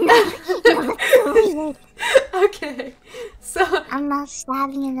 No, no. Okay, so I'm not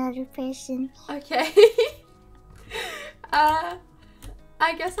stabbing another person. Okay.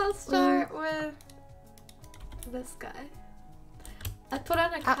 I guess I'll start with this guy. I put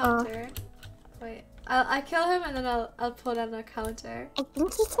on a counter. Wait, I'll kill him and then I'll put on a counter. I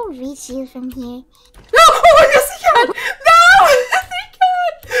think he can reach you from here. No! Oh, yes he can! No! Yes he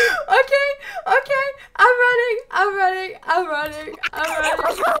can! Okay. I'm running. Oh my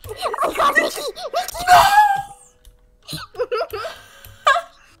god, Niki! No!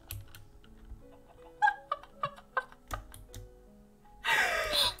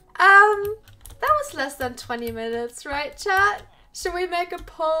 That was less than 20 minutes, right, chat? Should we make a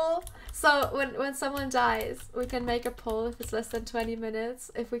poll? So when someone dies, we can make a poll if it's less than 20 minutes,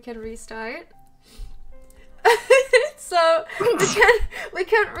 if we can restart. It's So we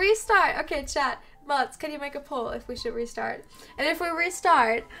can restart. Okay, chat. Mods, can you make a poll if we should restart? And if we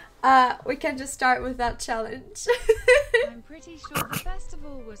restart, we can just start with that challenge. I'm pretty sure the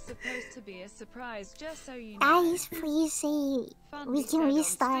festival was supposed to be a surprise, just so you know. Guys, please say we can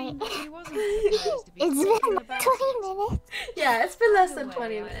restart. It's It's been like 20 minutes. Yeah, it's been less than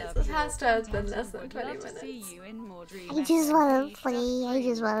 20 minutes. It has to have been less than 20 minutes. I just wanna play. I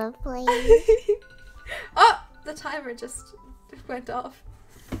just wanna play. Oh, the timer just went off.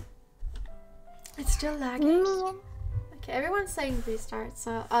 It's still lagging. Man. Okay, everyone's saying restart,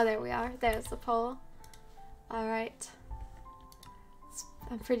 so... Oh, there we are. There's the poll. Alright.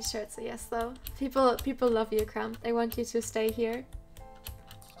 I'm pretty sure it's a yes, though. People love you, Crumb. They want you to stay here.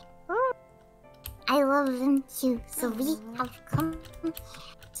 I love them too, so we have come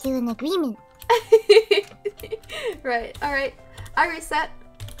to an agreement. Right, alright. I reset.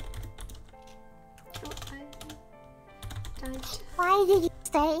 Oh, I died. Why did you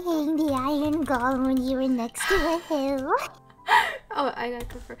start hitting the iron golem when you were next to a hill? Oh, I got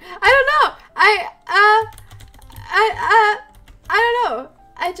confirmed. I don't know. I don't know.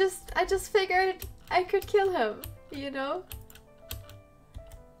 I just figured I could kill him. You know.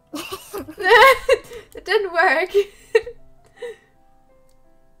 It didn't work.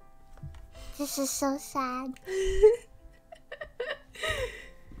 This is so sad.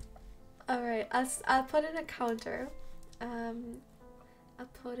 All right, I'll put in a counter. I'll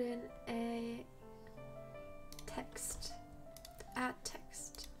put in a text. Add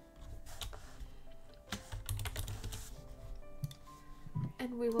text.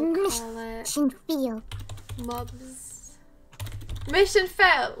 And we will call it Mission failed. Mobs. Mission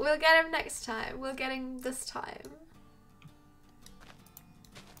failed. We'll get him next time. We'll get him this time.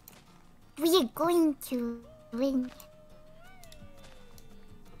 We are going to win.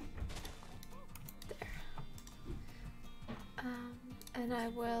 And I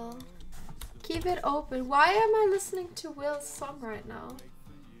will keep it open. Why am I listening to Will's song right now?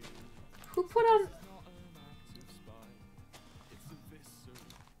 Who put on...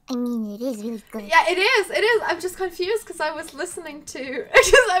 I mean, it is really good. Yeah, it is. I'm just confused because I was listening to...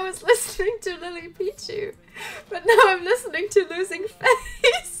 Because I was listening to Lily Pichu. But now I'm listening to Losing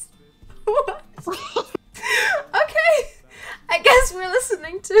Face. What? Okay. I guess we're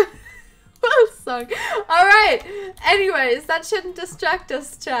listening to... Will's song. Alright. Anyways, that shouldn't distract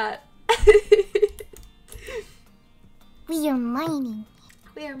us, chat. We are mining.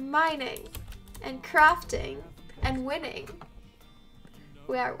 We are mining and crafting and winning.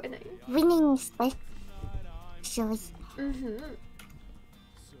 We are winning. Winning especially.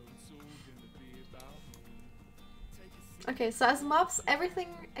 Okay, so as mobs, everything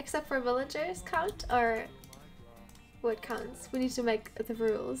except for villagers count, or what counts? We need to make the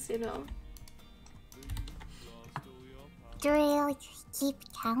rules, you know. Do I like keep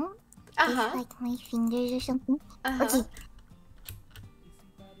count? With, like my fingers or something? Okay.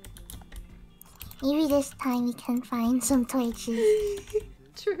 Maybe this time we can find some torches.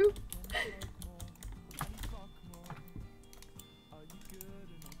 True.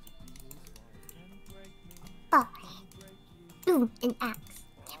 Bah. Boom, an axe.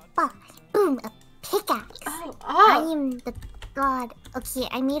 Bah. Boom, a pickaxe. Oh. I am the god. Okay,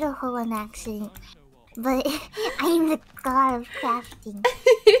 I made a hole on accident. But I am the god of crafting.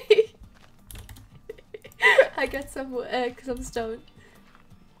 I got some stone.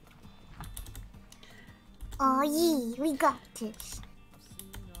 Oh yeah, we got this.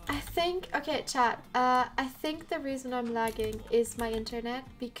 I think, okay, chat. I think the reason I'm lagging is my internet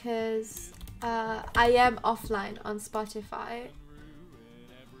because I am offline on Spotify,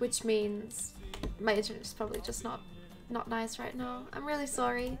 which means my internet is probably just not nice right now. I'm really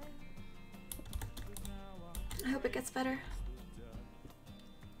sorry. I hope it gets better.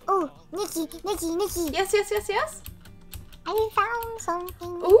 Oh, Niki. Yes. I found something.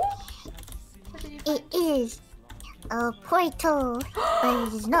 Ooh. What did you find? It is a portal, but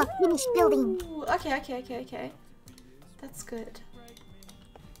it is not finished building. Okay. That's good.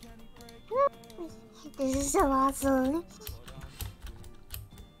 This is so awesome.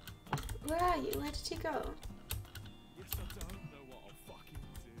 Where are you? Where did you go?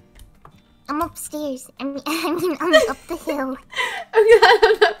 I'm upstairs. I mean, I'm up the hill. I'm glad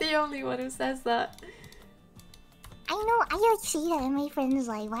I'm not the only one who says that. I know, I like see that and my friends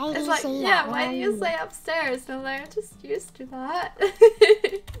like, why do you say that? Yeah, why do you say upstairs? And I'm just used to that.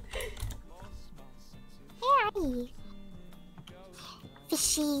 Hey!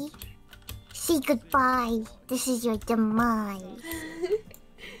 Fishy, say goodbye. This is your demise.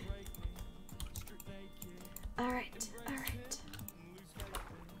 Alright.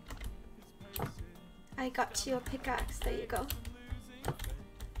 I got you a pickaxe. There you go.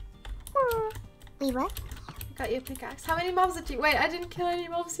 Wait, what? I got you a pickaxe. How many mobs did you? Wait, I didn't kill any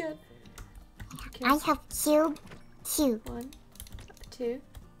mobs yet. I have killed 2. 1, 2.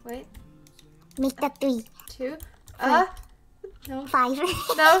 Wait. Make that 3. 2. No. 5.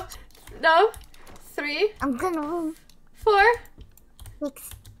 No. No. 3. I'm gonna win. 4. 6.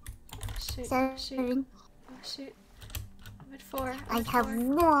 Shoot. 7. Shoot. Oh shoot. I'm at 4. I have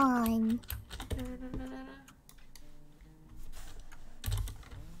 1. No.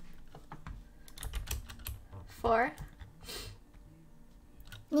 4.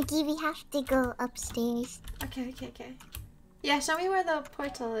 Niki, we have to go upstairs. Okay. Yeah, show me where the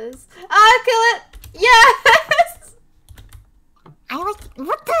portal is. Ah, kill it! Yes! I like.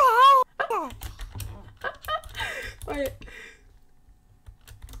 What the heck? Wait.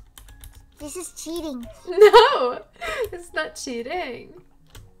 This is cheating. No! It's not cheating.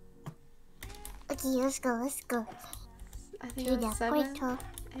 Okay, let's go. I think To it the was 7. portal.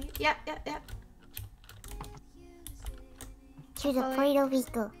 8. Yeah. To the portal we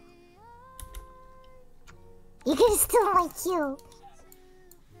go. You can still like you.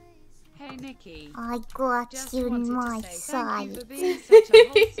 Hey Niki. I got Just you wanted in my to say side. thank you for being such a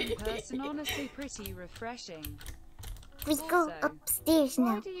wholesome person. Honestly, pretty refreshing. We go Also, upstairs Why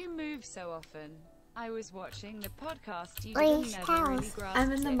now. do you move so often? I was watching the podcast. You Where's didn't never really House? grasp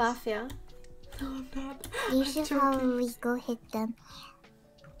I'm in the it. mafia. No, I'm not. You I'm should joking. probably go hit them.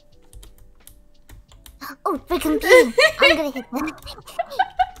 Oh, we're competing. I'm gonna hit them.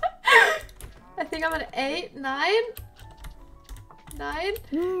 I think I'm at 8, 9. 9.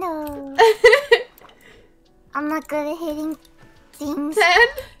 No. I'm not good at hitting things. 10.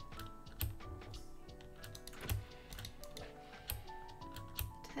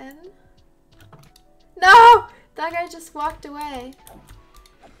 10. No! That guy just walked away.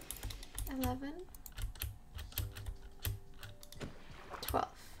 11. 12.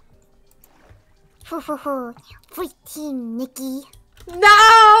 14, Niki.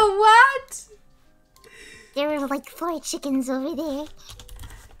 No! What? There were like 4 chickens over there.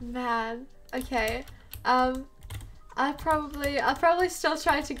 Man. Okay. I'll probably still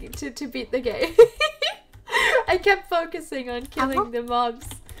try to beat the game. I kept focusing on killing the mobs.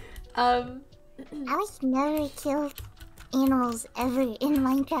 I like never killed animals ever in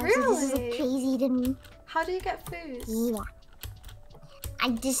Minecraft, so this is like Really? crazy to me. How do you get food? Yeah. I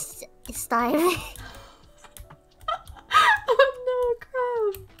just starve. Oh no,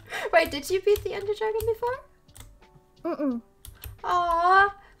 crumb. Wait, did you beat the Ender Dragon before? Mm-mm. Aww.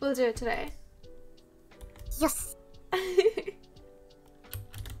 We'll do it today. Yes.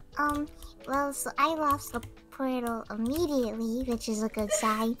 Well, so I lost the portal immediately, which is a good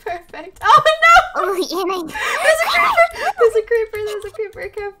sign. Perfect. Oh no! Oh, and I... There's a creeper,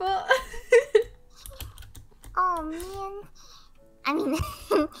 careful. Oh, man. I mean...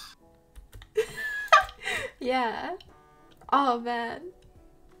 Yeah. Oh man.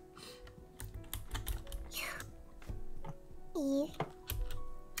 Yeah.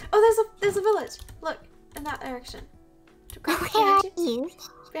 Oh, there's a village. Look, in that direction. Where are you?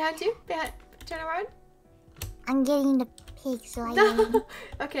 Behind you. Turn around. I'm getting the pig, so I No.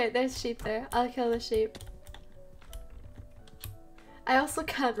 Okay, there's sheep there. I'll kill the sheep. I also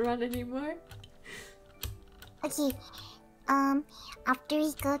can't run anymore. Okay, after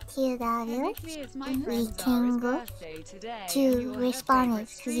we go to the village, It's my we friend can Zara's go birthday today, to and you're her respawn favourite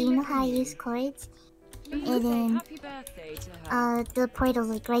it, because you know how I streamer. use cords. Please and say then, happy birthday to her. The portal's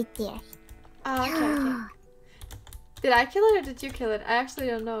like right there. Oh, okay. Did I kill it or did you kill it? I actually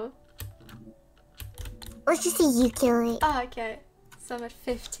don't know. Let's just say you kill it. Oh, okay. So I'm at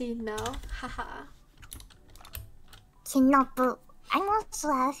 15 now. Haha. Cannot, but I'm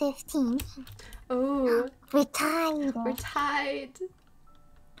also at 15. Oh, We're tied. we're tied.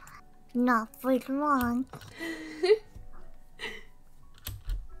 Not for long.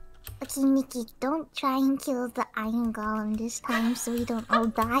 Okay, Niki, don't try and kill the iron golem this time so we don't all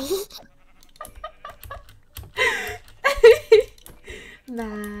die.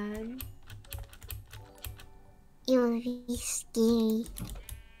 Man. It would be scary.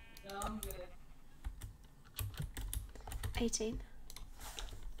 18.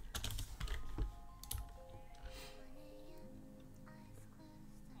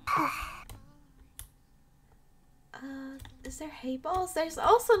 Is there hay balls? There's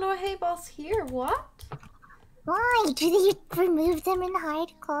also no hay balls here. What? Why? Do they remove them in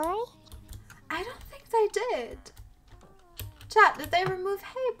hardcore? I don't think they did. Chat, did they remove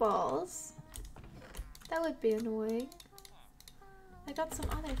hay balls? That would be annoying. I got some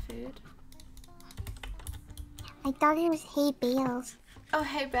other food. I thought it was hay bales. Oh,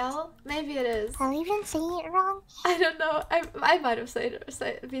 hey Belle. Maybe it is. Have I been saying it wrong? I don't know. I might have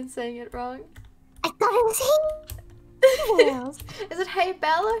been saying it wrong. I thought I was saying else. Is it hey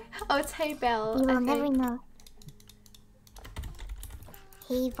Belle? Oh, it's hey Belle. You will never know.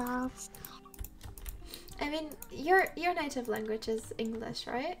 Hey Vods. I mean, your native language is English,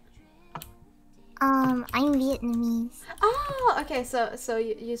 right? I'm Vietnamese. Oh, okay. So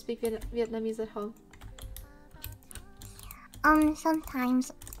you speak Vietnamese at home?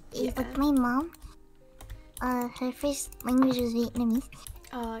 Sometimes. Yeah. Like my mom, her first language was Vietnamese.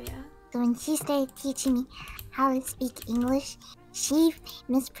 Oh yeah. So when she started teaching me how to speak English, she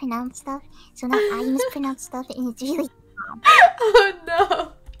mispronounced stuff. So now I mispronounce stuff, and it's really Oh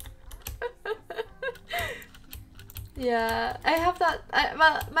no. Yeah, I have that.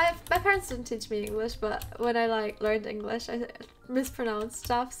 Well, my parents didn't teach me English, but when I like learned English, I mispronounced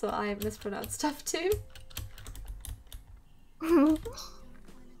stuff, so I mispronounce stuff too. Okay.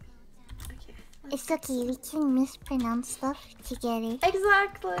 It's okay, we can mispronounce stuff together.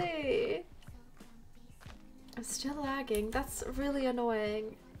 Exactly. I'm still lagging. That's really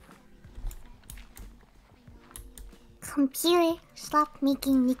annoying. Computer, stop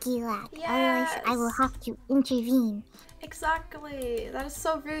making Nikki lag. Yes. Otherwise, I will have to intervene. Exactly. That is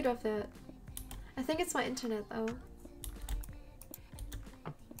so rude of it. I think it's my internet though.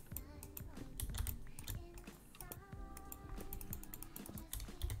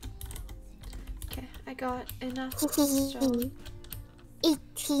 Okay, I got enough stone.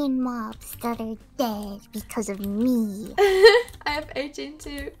 18 mobs that are dead because of me. I have 18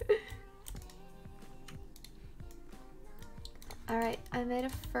 too. Alright, I made a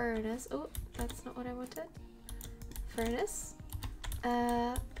furnace. Oh, that's not what I wanted. Furnace.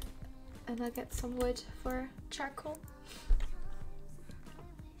 And I'll get some wood for charcoal.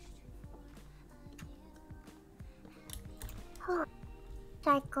 Oh,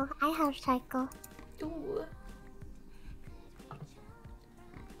 charcoal. I have charcoal. Ooh.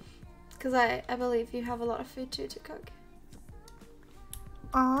 Because I believe you have a lot of food too to cook.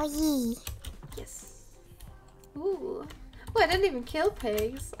 Oh, yee. Yes. Ooh. Oh, I didn't even kill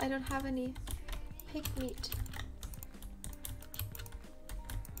pigs. I don't have any pig meat.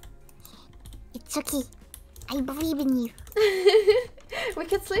 It's okay. I believe in you. We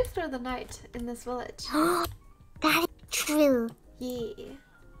could sleep through the night in this village. That is true. Yeah.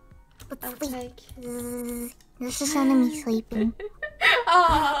 But I'll sleep. take... This is enemy sleeping.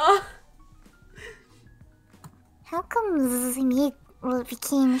 Aww. How come it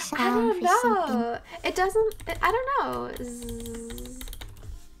became sound I don't for know. something? It doesn't... I don't know. Zzz.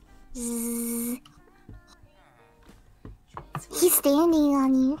 Zzz. He's standing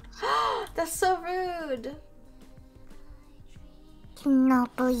on you. That's so rude.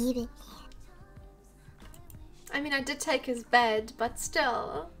 Cannot believe it. I mean, I did take his bed, but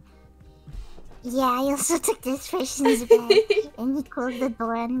still. Yeah, I also took this person's bed and he closed the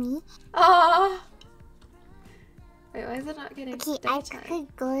door on me. Oh. Wait, why is it not getting Okay, daytime? I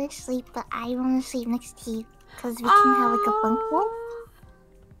could go to sleep, but I want to sleep next to you because we can have like a bunk bed.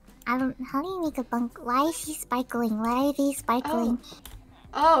 I don't. How do you make a bunk? Why is he sparkling? Why are they sparkling?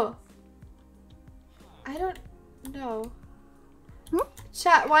 Oh. I don't know. Hmm?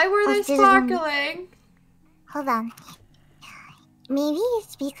 Chat, why were they sparkling? Hold on. Maybe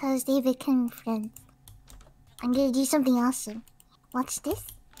it's because they become friends. I'm gonna do something awesome. Watch this.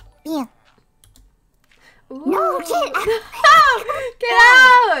 Bam. Ooh. No, get out! Get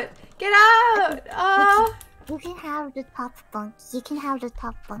out! Get out! Oh. You can have the top bunk. You can have the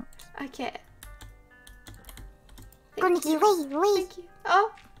top bunk. Okay. Go, Nikki, wait. Thank you.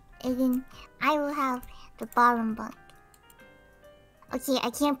 Oh. And then I will have the bottom bunk. Okay, I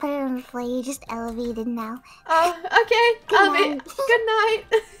can't put it on the floor. You just elevated now. Oh, okay. Good night. Good night.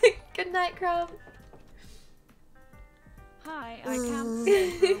 Good night, Crumb. Hi, I can't stay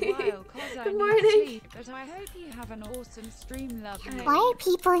for a while cause I Good need morning. to sleep, but I hope you have an awesome stream, lovely. Why are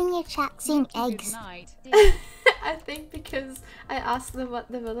people in your chat saying eggs? Good night. I think because I asked them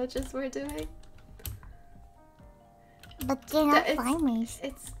what the villagers were doing. But they're not It's- farmers.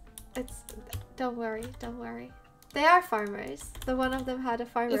 It's. Don't worry. They are farmers. The one of them had a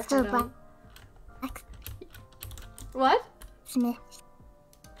farmer It's the hat on. black What? Smith.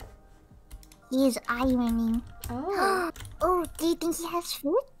 He is ironing. Oh. Oh, do you think he has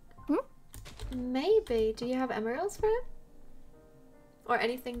food? Maybe. Do you have emeralds for him? Or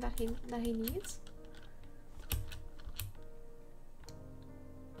anything that he needs?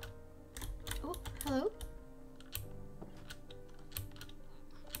 Oh, hello.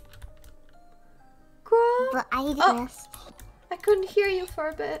 Crow. But I guess. I couldn't hear you for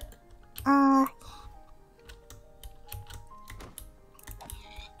a bit.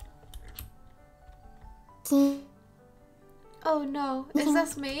 Oh no, is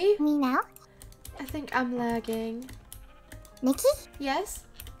this me? Me now? I think I'm lagging. Nikki? Yes?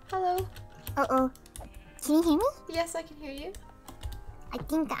 Hello? Uh-oh. Can you hear me? Yes, I can hear you. I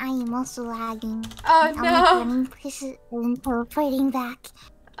think I am also lagging. Oh I'm no! running places and teleporting back.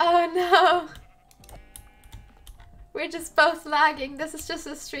 Oh no! We're just both lagging. This is just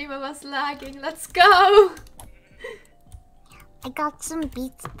a stream of us lagging. Let's go! I got some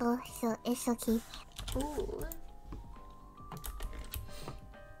beats though, so it's okay. Ooh.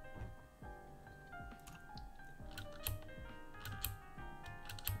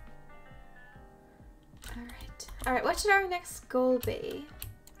 Alright, what should our next goal be?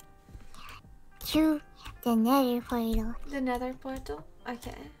 To the nether portal. The nether portal?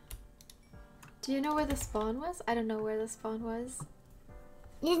 Okay. Do you know where the spawn was? I don't know where the spawn was.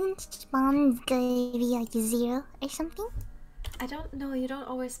 Isn't spawn gonna be like 0 or something? I don't know, you don't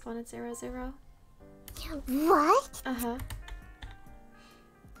always spawn at 0, 0. What? Uh-huh.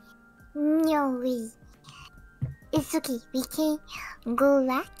 No way. It's okay, we can go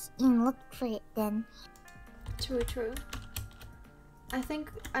back and look for it then. True, true. I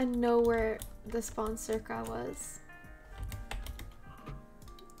think I know where the spawn circa was.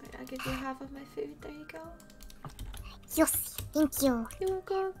 Wait, I'll give you half of my food. There you go. Yes, thank you. You're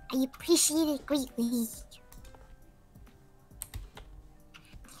welcome. I appreciate it greatly.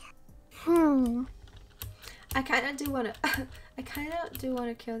 I kind of do want to. I kind of do want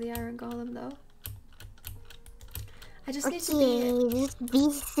to kill the iron golem though. I just need to be. Just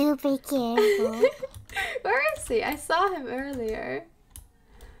be super careful. Where is he? I saw him earlier.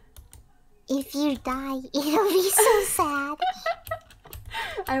 If you die, it'll be so sad.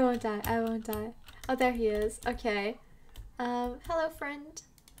 I won't die. I won't die. Oh, there he is. Okay. Hello, friend.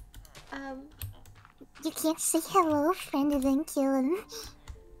 You can't say hello, friend, and then kill him.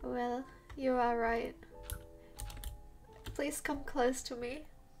 Well, you are right. Please come close to me.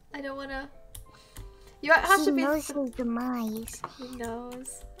 I don't wanna. You have to be. He knows his demise. He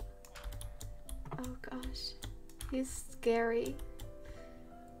knows. Oh gosh, he's scary.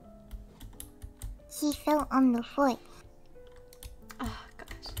 He fell on the foot. Oh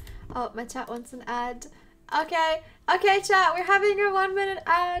gosh. Oh, my chat wants an ad. Okay, okay, chat. We're having a 1-minute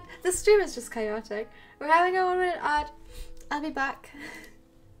ad. The stream is just chaotic. We're having a 1-minute ad. I'll be back.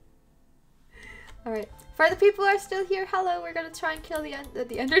 All right. For the people who are still here, hello. We're gonna try and kill the ender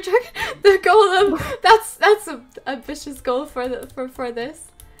dragon, the golem. That's a ambitious goal for this.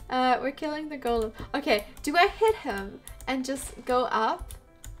 We're killing the golem. Okay, do I hit him and just go up?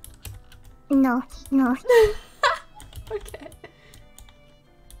 No, no. Okay.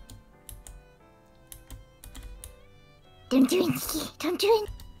 Don't do it, don't do it.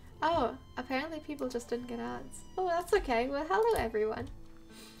 Oh, apparently people just didn't get ads. Oh, that's okay. Well, hello everyone.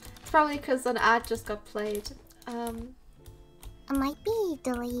 It's probably because an ad just got played. It might be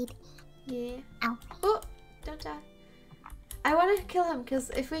delayed. Yeah. Ow. Oh, don't die. I want to kill him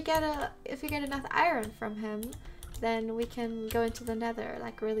because if we get enough iron from him, then we can go into the nether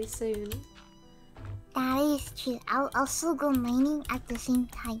like really soon. That is true. I'll also go mining at the same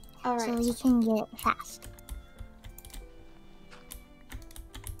time. Alright. So you can get it fast.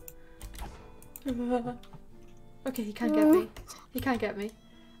 Okay, he can't get me. He can't get me.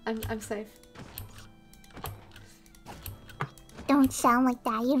 I'm safe. Don't sound like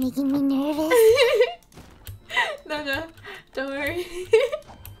that. You're making me nervous. No, don't worry.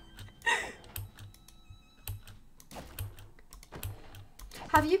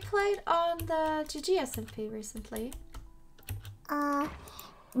 Have you played on the GG SMP recently?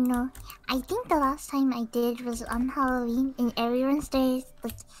 No. I think the last time I did was on Halloween and everyone started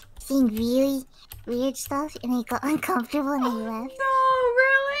like saying really weird stuff and I got uncomfortable and I left. No,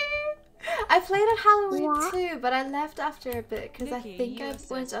 really? I played on Halloween Yeah. too, but I left after a bit because I Nikki, think you I are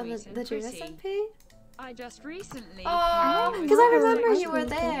so went on the sweet and Dream pretty. SMP. I just recently. Oh, came because I over remember and you were I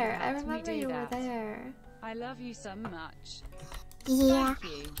there. I let me remember do you were that. there. I love you so much. Yeah.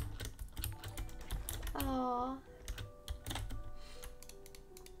 Thank you. Oh.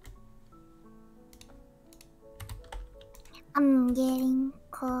 I'm getting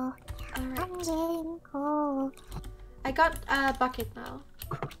cold. I'm Alright. getting cold. I got a bucket now.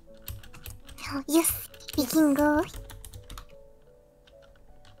 Yes, we can go.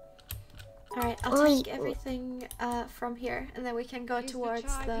 Alright, I'll Wait. take everything from here and then we can go Is towards the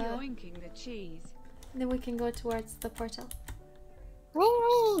child the yoinking the cheese? then we can go towards the portal. When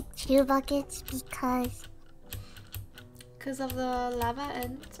we need 2 buckets because Because of the lava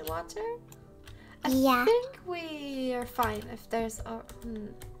and the water? I Yeah. think we are fine if there's a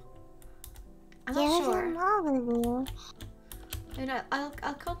I'm not there's sure. a lava there. You know, I'll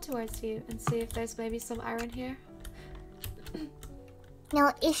come towards you and see if there's maybe some iron here.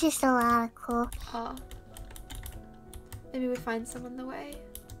 No, it's just a lot of cool. Oh. Maybe we find some on the way.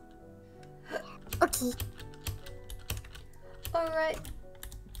 Okay. Alright.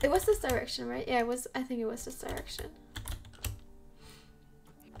 It was this direction, right? Yeah, it was. I think it was this direction.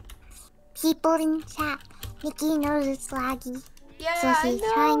 People in chat. Nikki knows it's laggy. Yeah, so she's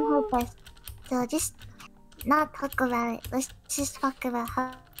trying her I know. best. So just not talk about it. Let's just talk about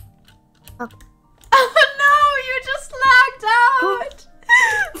how. Oh no, you just lagged out!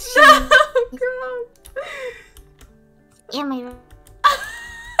 No, Crumb! Am I right?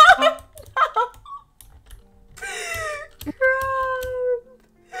 No! Crumb!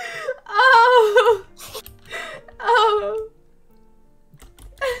 Oh! Oh!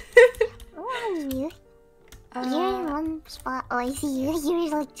 Where are you? You're in one spot. Oh, I see you. You're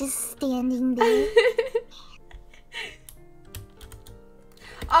like just standing there.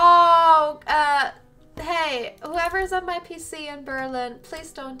 Oh, hey, whoever's on my PC in Berlin,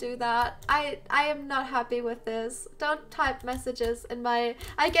 please don't do that. I am not happy with this. Don't type messages in my...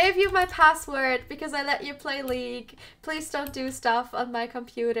 I gave you my password because I let you play League. Please don't do stuff on my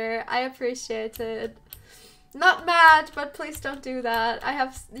computer. I appreciate it. Not mad, but please don't do that. I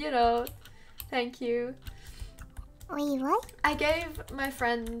have, you know, thank you. Wait, what? I gave my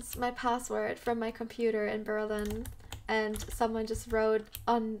friends my password from my computer in Berlin. And someone just wrote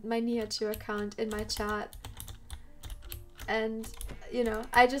on my Nihachu account in my chat. And, you know,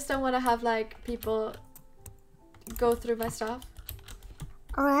 I just don't want to have, like, people go through my stuff.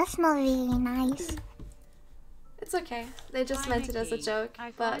 Oh, that's not really nice. It's okay. They just meant it as a joke,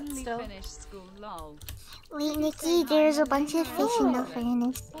 but still. School, lol. Wait, Nikki, there's a bunch of fish in the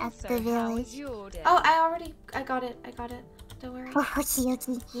furnace at the village. Oh, I got it. Don't worry. Oh, okay.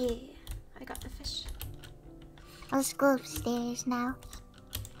 Yeah, I got the fish. Let's go upstairs now.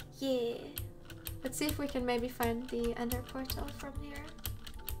 Yeah. Let's see if we can maybe find the ender portal from here.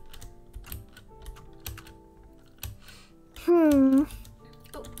 Oh.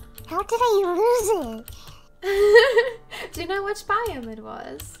 How did I lose it? Do you know which biome it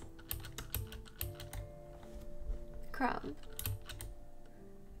was? Crumb.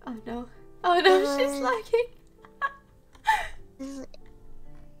 Oh no. Oh no, she's lagging.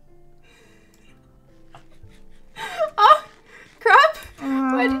 Oh, Crumb!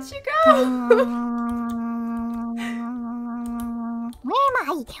 Where did you go? Where am I?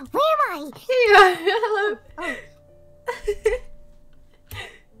 Where am I? Here you are. Hello. Oh.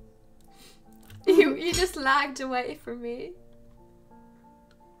 You just lagged away from me.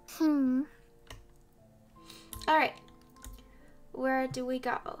 Alright. Where do we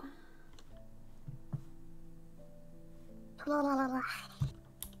go?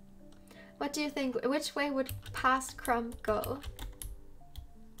 What do you think? Which way would past Crumb go?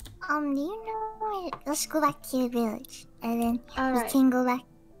 Do you know where? Let's go back to your village, and then we can go back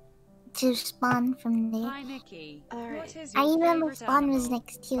to spawn from there. Hi, Nikki. Alright. I remember spawn was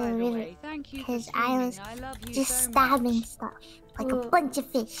next to the river, because I was just stabbing stuff, like a bunch of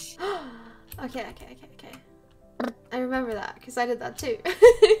fish. Okay. I remember that, because I did that too.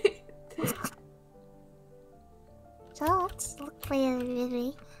 So let's look for the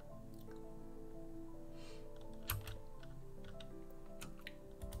river.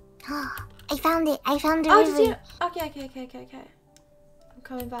 I found it. I found the river. Did you? Okay. I'm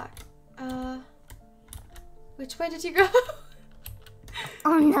coming back. Which way did you go?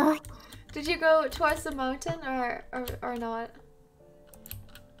 Oh no. Did you go towards the mountain or not?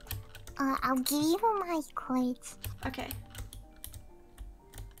 I'll give you my coins. Okay.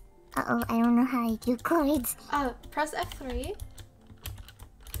 Uh-oh, I don't know how to do coins. Oh, press F3.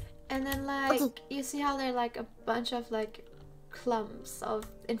 And then like you see how they're like a bunch of like clumps of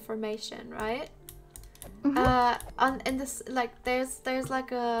information, right? In this like there's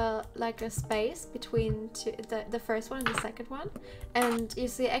like a space between the first one and the second one, and you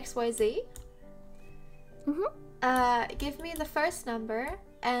see XYZ. Give me the first number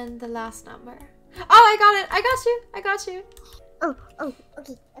and the last number. Oh, I got it! I got you! Oh,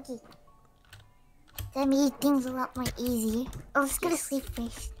 okay. That made things a lot more easy. Oh, let's go to sleep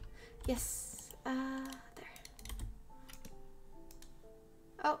first. Yes. There.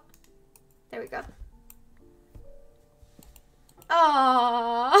 Oh, there we go.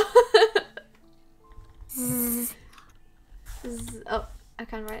 Aww. Oh, I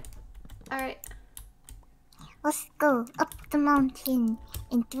can't write. Alright. Let's go up the mountain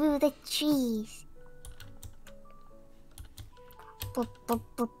and through the trees. Boop, boop,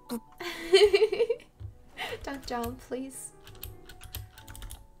 boop, boop. Don't drown, please.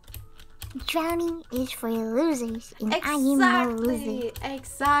 Drowning is for losers, and I am no loser.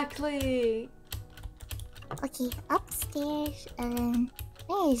 Exactly. Okay, upstairs, and then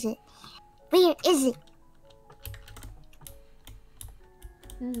where is it? Where is it?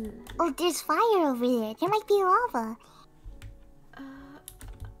 Oh, there's fire over there. There might be lava.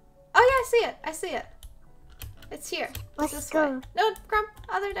 Oh yeah, I see it. I see it. It's here. Let's this go. Way. No, crumb.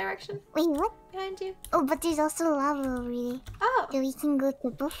 Other direction. Wait, what? Behind you. Oh, but there's also lava over there. Oh. So we can go to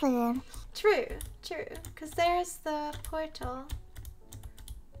both of them. True. True. Because there's the portal.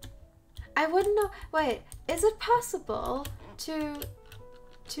 I wouldn't know. Wait, is it possible to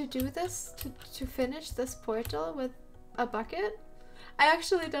do this, to finish this portal with a bucket? I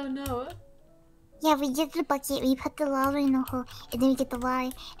actually don't know. Yeah, we get the bucket, we put the lava in the hole, and then we get the water,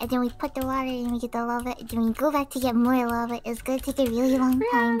 and then we put the water and we get the lava, and then we go back to get more lava. It's gonna take a really long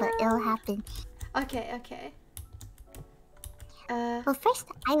time, but it'll happen. Okay, okay. But first,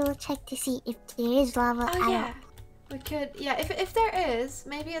 I will check to see if there is lava Oh yeah, we could. Yeah, if there is,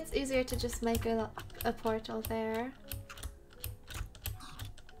 maybe it's easier to just make a portal there.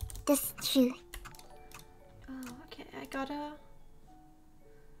 That's true. Oh, okay. I gotta.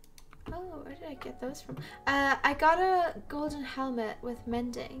 Oh, where did I get those from? I got a golden helmet with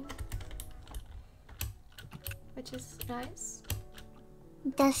mending, which is nice.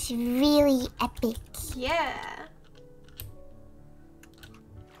 That's really epic. Yeah.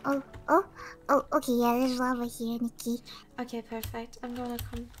 Oh, okay, yeah, there's lava here, Nikki. Okay, perfect. I'm gonna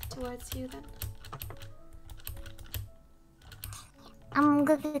come towards you then. I'm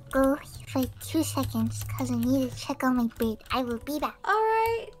gonna go for 2 seconds because I need to check on my bird. I will be back.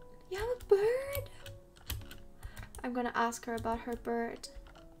 Alright. You have a bird? I'm gonna ask her about her bird.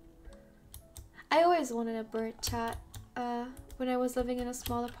 I always wanted a bird chat when I was living in a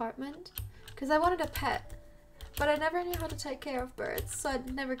small apartment. Because I wanted a pet. But I never knew how to take care of birds. So I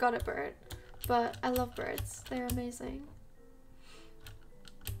never got a bird. But I love birds. They're amazing.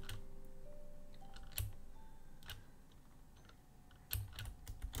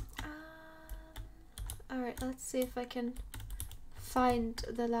 Alright, let's see if I can find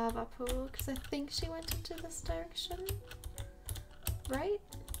the lava pool, because I think she went into this direction, right?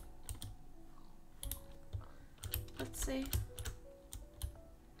 Let's see.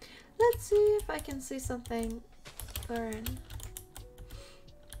 Let's see if I can see something burn.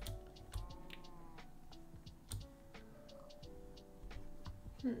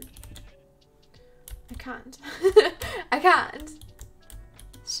 I can't. I can't.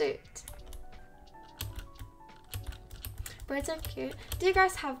 Shoot. Birds are cute. Do you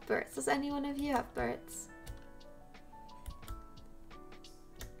guys have birds? Does any one of you have birds?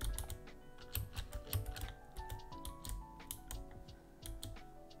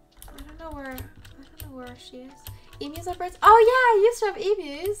 I don't know where she is. Emus are birds? Oh yeah, I used to have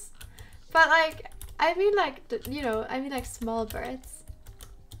emus. But like, I mean like, you know, I mean like small birds.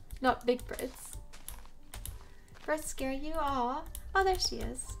 Not big birds. Birds scare you? Aw. Oh, there she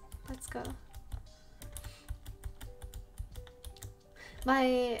is. Let's go.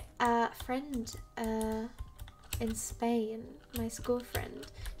 My friend in Spain, my school friend,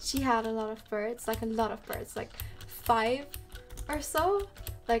 she had a lot of birds, like 5 or so,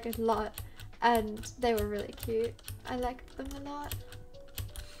 like a lot, and they were really cute. I liked them a lot.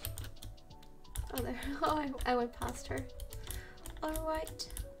 Oh, there. Oh, I went past her. Alright.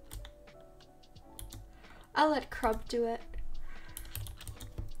 I'll let Crumb do it.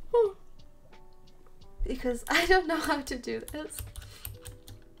 Because I don't know how to do this.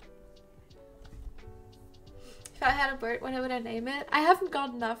 If I had a bird, what would I name it? I haven't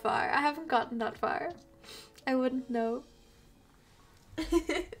gotten that far. I wouldn't know.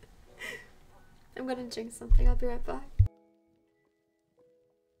 I'm gonna drink something. I'll be right back.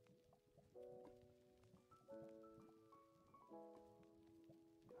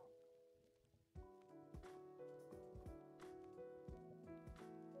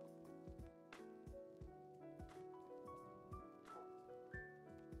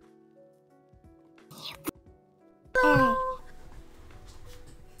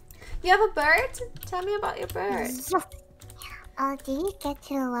 You have a bird? Tell me about your bird. Yes. Did you get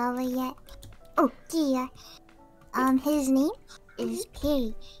to the lava yet? Oh, yeah. His name is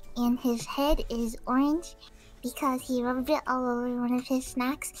Perry, and his head is orange because he rubbed it all over one of his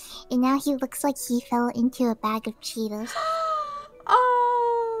snacks, and now he looks like he fell into a bag of Cheetos.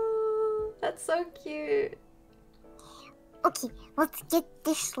 Oh, that's so cute. Okay, let's get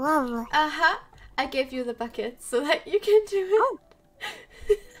this lava. Uh-huh. I gave you the bucket so that you can do it. Oh.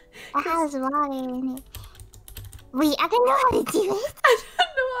 It has water in it. Wait, I don't know how to do it. I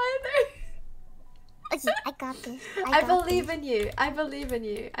don't know either. Okay, I got this. I believe in you. I believe in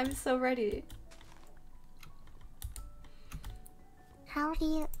you. I'm so ready. How do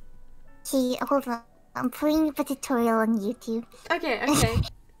you... Okay, hold on. I'm putting up a tutorial on YouTube. Okay, okay.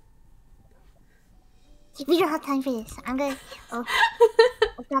 We don't have time for this. I'm gonna. Oh,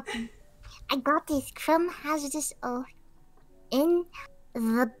 I got this. Crumb has this. Oh, in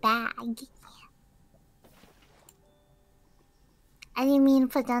the bag. I didn't mean to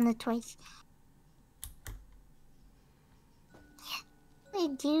put down the toys. I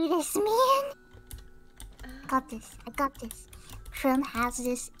do this, man. Got this. I got this. Crumb has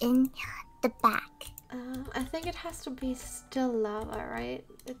this in the bag. I think it has to be still lava, right?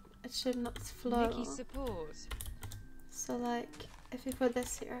 It should not flow. Niki support. So like, if we put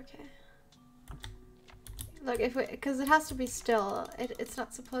this here, okay. Look, if we, because it has to be still. It's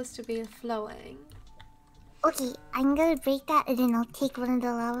not supposed to be flowing. Okay, I'm gonna break that and then I'll take one of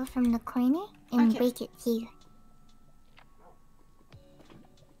the lava from the corner and break it here.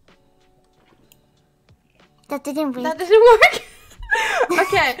 That didn't work. That didn't work?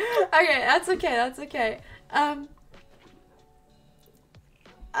 Okay, okay, that's okay, that's okay.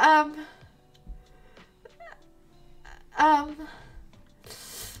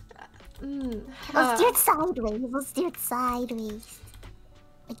 Let's do it sideways. Let's do it sideways.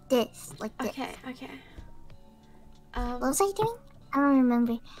 Like this, like this. Okay, okay. What was I doing? I don't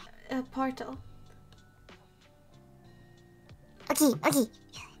remember. A portal. Okay, okay.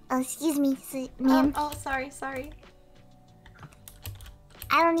 Excuse me, ma'am. Oh, sorry, sorry.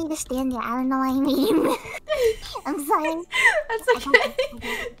 I don't need to stand there. I don't know why I made him. I'm sorry. That's okay.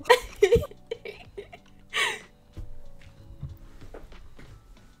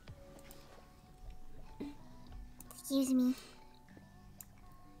 Excuse me.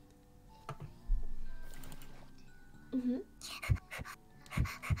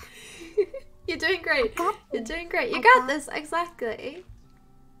 You're doing great. You're doing great. You got this, exactly.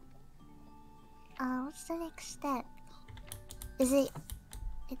 What's the next step? Is it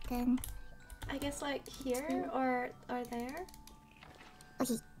then? I guess like here or there.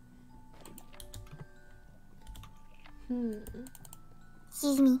 Okay.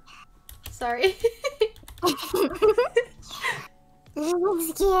 Excuse me. Sorry. This is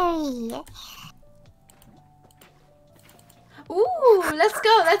scary. Ooh, let's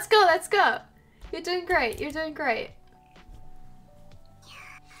go, let's go, let's go. You're doing great, you're doing great.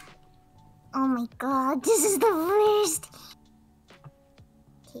 Oh my god, this is the worst.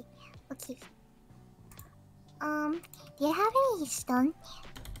 Okay, okay. Do you have any stone?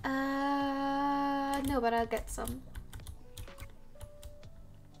 No, but I'll get some.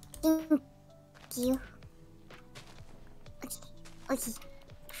 Thank you. Okay, okay.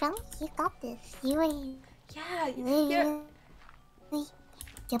 Crumb, you got this. You are... Yeah, you're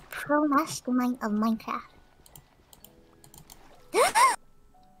the pro mastermind of Minecraft.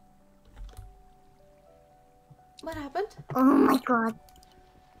 What happened? Oh my god.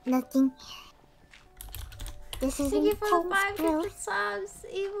 Nothing. This is Thank you for the 500 subs, I'm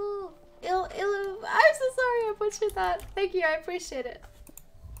so sorry I butchered that. Thank you, I appreciate it.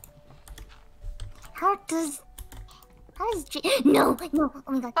 How does no, no,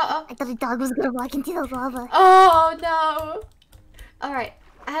 oh my god. Uh-oh. I thought a dog was gonna walk into the lava. Oh no. Alright,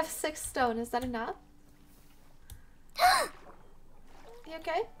 I have 6 stone, is that enough? You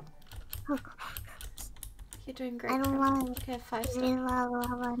okay? You're doing great. I don't want to. Okay, 5 Is stone. lava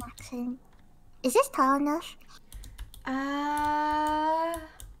an accident? Is this tall enough?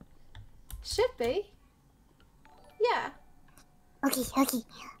 Should be. Yeah. Okay, okay.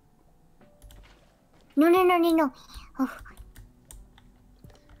 No, no, no, no, no. Oh.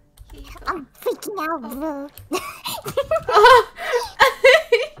 I'm freaking out, bro.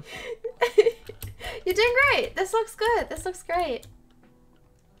 You're doing great. This looks good. This looks great.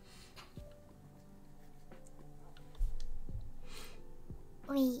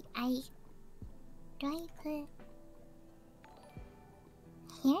 Wait, do I put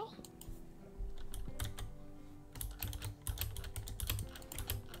here?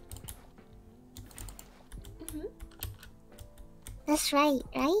 That's right,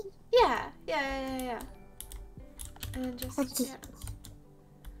 right? Yeah. And then just Okay. yeah.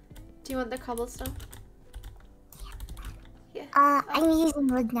 Do you want the cobblestone? Yeah. I'm using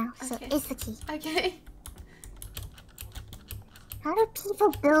wood now, so Okay. it's okay. Okay. How do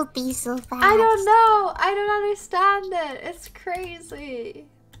people build these so fast? I don't know. I don't understand it. It's crazy.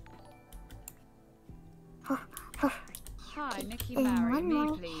 Hi, Niki, And marry one me,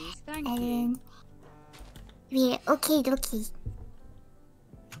 more, please. Thank and you. then we're okay, okay.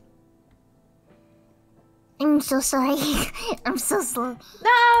 I'm so sorry. I'm so slow.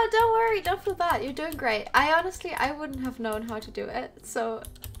 No, don't worry. Don't feel bad. You're doing great. I wouldn't have known how to do it. So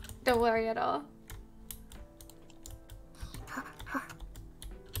don't worry at all.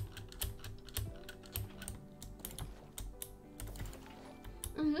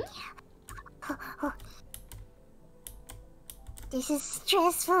 This is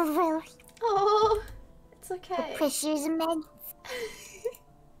stressful, really. Oh, it's The okay. pressure's immense.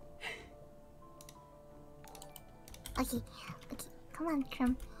 Okay, come on,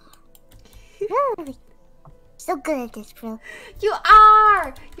 Crumb. Really? So good at this, bro. You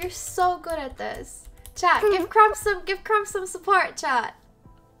are! You're so good at this. Chat, give Crumb some support, chat.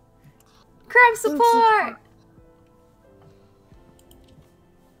 Crumb support!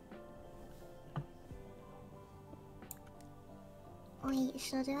 Wait,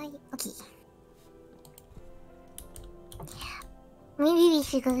 so do I? Okay. Maybe we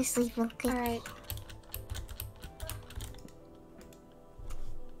should go to sleep real quick. Alright.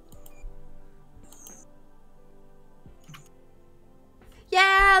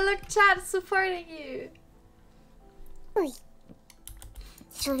 Yeah, look, chat supporting you. Oi.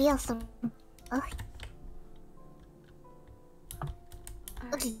 This will be awesome. Oh.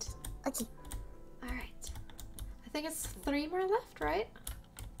 Okay. Okay. Alright. I think it's 3 more left, right?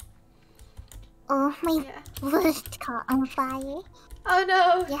 Oh, my Yeah. wood caught on fire. Oh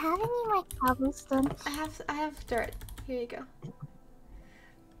no! Do you have any more cobblestone? I have dirt. Here you go.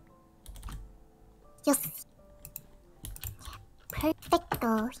 Yes.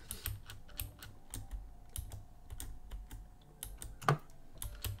 Perfecto.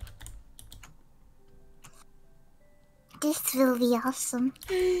 This will be awesome.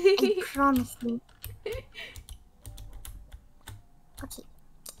 I promise you. Okay.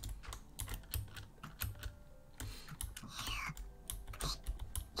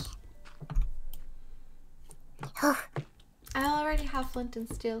 Oh, I already have flint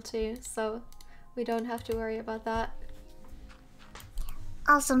and steel too, so we don't have to worry about that.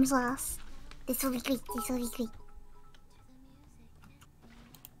 awesome sauce. This will be great. This will be great.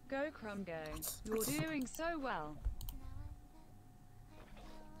 Go, Crumb, go. You're doing so well.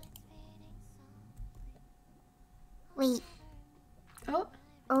 Wait. Oh,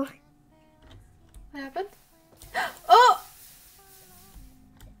 Oh. what happened? Oh!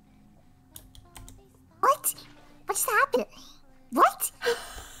 What? What's happened? What?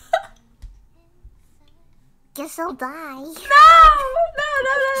 Guess I'll die. No! No!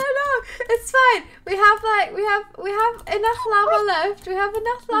 It's fine. We have enough lava left. We have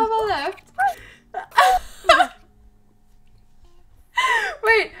enough lava left.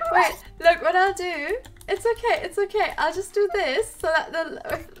 Wait. Look what I'll do. It's okay. It's okay. I'll just do this so that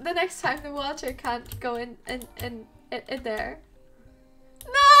the next time the water can't go in there.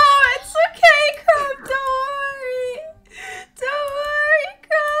 No, it's okay, Crumb. Don't worry. Don't worry,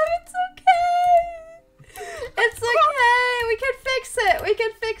 Crumb. It's okay. It's okay. We can fix it. We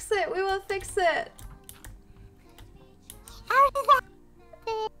can fix it. We will fix it. How did that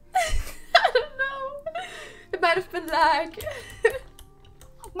happen? I don't know. It might have been lag.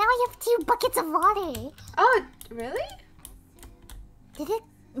 Now I have 2 buckets of water. Oh, really? Did it?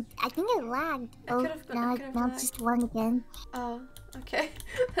 I think it lagged. It Oh, could've been- now it could've now lagged. it's just 1 again. Oh, okay.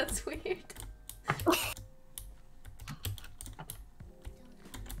 That's weird.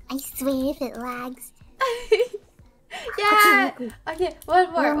 I swear if it lags. Yeah. Okay. Okay,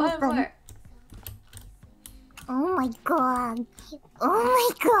 one more. Done. Oh my god. Oh my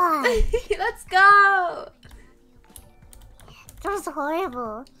god. Let's go. That was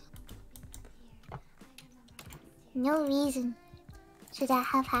horrible. No reason should that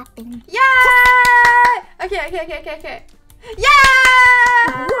have happened. Yay! Okay.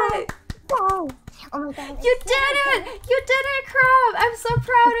 Yay! Whoa. Oh my god. You did it! You did it, Crumb! I'm so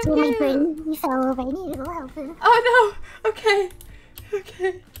proud of My you! brain, he fell over. I need to go help him. Oh no! Okay.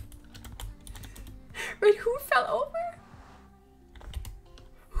 Wait, who fell over?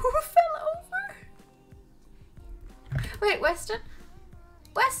 Who fell over? Wait, Weston?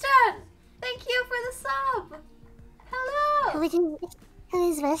 Thank you for the sub! Hello! Who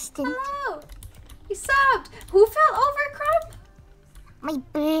is Weston? Hello! He subbed! Who fell over, Crumb? My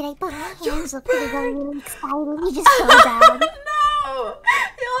bird. I put my hands up and I got really excited. He just fell down. No!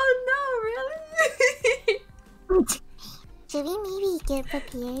 Oh no, really? Should we maybe get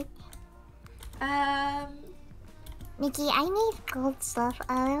prepared? Nikki, I need gold stuff,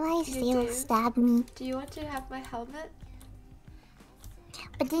 otherwise You they'll do? stab me. Do you want to have my helmet?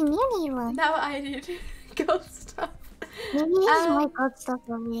 But then you need one. Now I need gold stuff. Maybe there's more gold stuff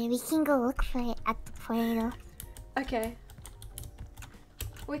over there. We can go look for it at the portal. Okay.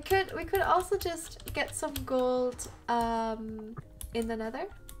 We could also just get some gold in the nether.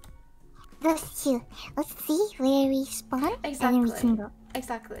 Let's see where we spawn and then we can go.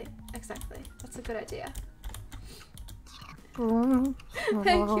 Exactly. That's a good idea. Boom.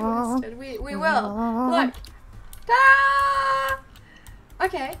 Thank you, Weston. We will. Look. Ta-da!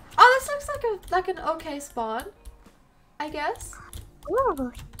 Okay. Oh, this looks like an okay spawn, I guess.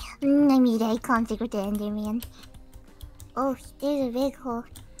 Ooh. I made eye contact with the Enderman. Oh, there's a big hole.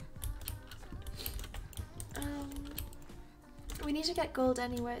 We need to get gold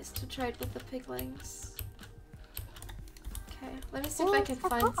anyways to trade with the piglings. Okay, let me see if I can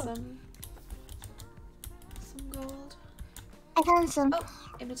find some gold. I found some.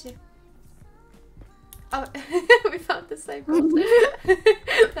 Oh, me too. Oh, we found the same gold.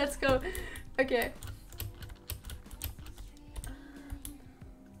 Let's go. Okay.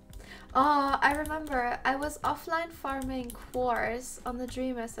 Oh, I remember I was offline farming quartz on the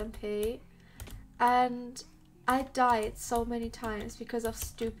Dream SMP and I died so many times because of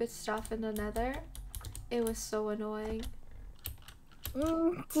stupid stuff in the nether. It was so annoying.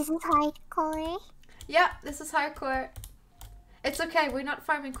 This is hardcore. Yeah, this is hardcore. It's okay, we're not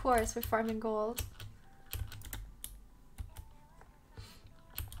farming quartz, we're farming gold.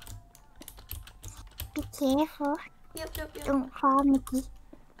 Be careful. Yep. Don't fall, Nikki.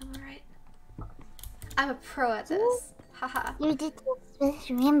 I'm alright. I'm a pro at this. Haha. You did this with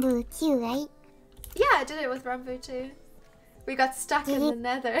Rainbow too, right? Yeah, I did it with Rambo too. We got stuck in the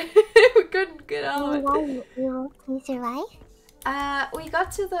nether. We couldn't get out. Why you able to survive? We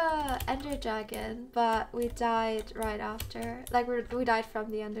got to the Ender Dragon, but we died right after. Like, we died from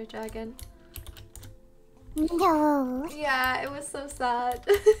the Ender Dragon. No. Yeah, it was so sad.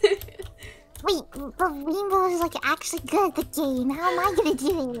 Wait, but Rainbow is like actually good at the game. How am I gonna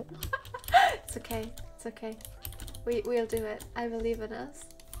do it? It's okay. It's okay. We'll do it. I believe in us.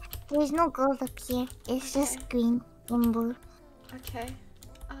 There's no gold up here. It's just green and blue. Okay.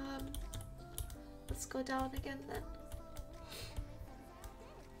 Let's go down again then.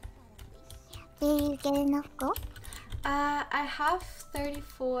 Did you get enough gold? I have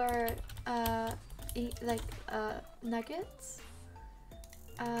 34 nuggets.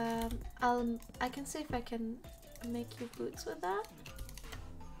 I can see if I can make you boots with that.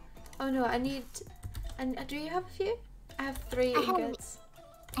 Oh no, I need. And do you have a few? I have 3 ingots.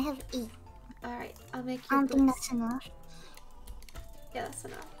 I have 8. Alright, I'll make you I don't boots. think that's enough. Yeah, that's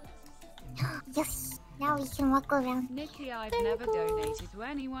enough. Yes, now we can walk around. Nikki, I've never donated to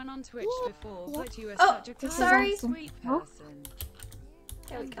anyone on Twitch before, but you are such a kind sorry. sweet person.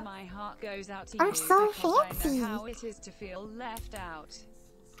 There we go. My heart goes out to I'm you so because I fancy. know how it is to feel left out.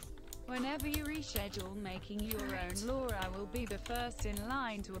 Whenever you reschedule making your own lore, I will be the first in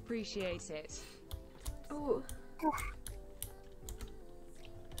line to appreciate it. Ooh.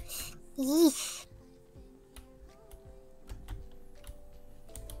 Yeesh.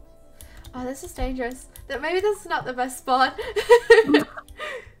 Oh, this is dangerous. Maybe this is not the best spawn.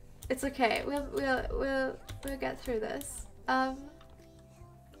 It's okay. We'll get through this.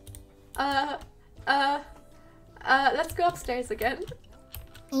 Let's go upstairs again.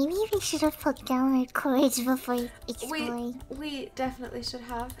 Maybe we should have put down our courage before exploring. We definitely should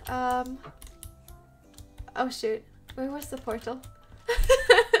have. Oh shoot. Where was the portal?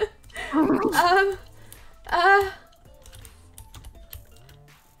 I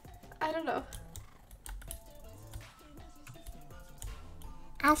don't know.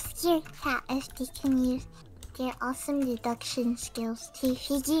 Ask your cat if they can use their awesome deduction skills to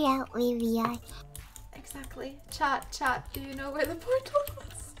figure out where we are. Exactly. Chat, do you know where the portal was?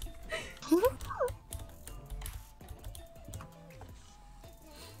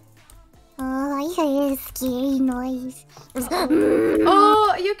 Oh, I heard a scary noise. Oh,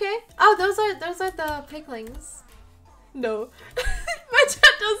 are you okay? Oh, those are the piglings. No. My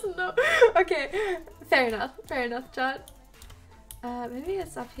chat doesn't know. Okay, fair enough, chat. Maybe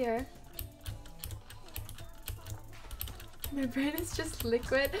it's up here. My brain is just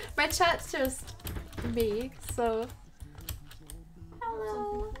liquid. My chat's just me, so.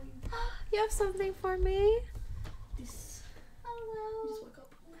 Hello. You have something for me? Hello. You just woke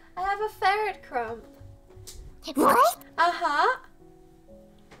up. I have a ferret crumb. What? Uh-huh.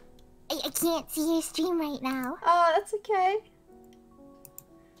 I can't see your stream right now. Oh, that's okay.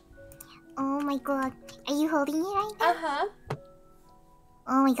 Oh my god. Are you holding it right now? Uh-huh.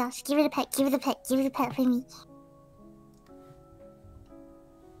 Oh my gosh. Give it a pet. Give it a pet. Give it a pet for me.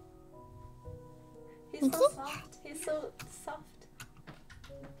 He's so soft. He's so soft.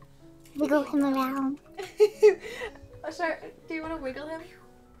 Wiggle him around. Oh, sure. Do you want to wiggle him?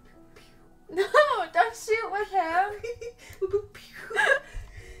 No, don't shoot with him.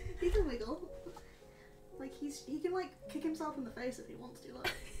 He can wiggle. Like he can like kick himself in the face if he wants to.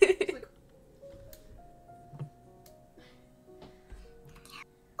 Like, it's like...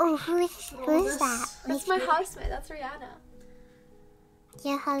 Oh, who's that? That's my housemate. That's Rihanna.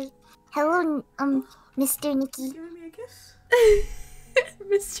 Yeah, hi. Hello, Mr. Nikki. Giving me a kiss?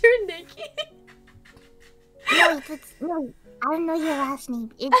 Mr. Niki. No, no, I don't know your last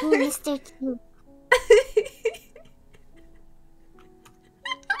name. It's me, Mr. Q.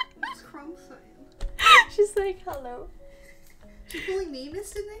 What's Crumb saying? She's like, hello. She's calling me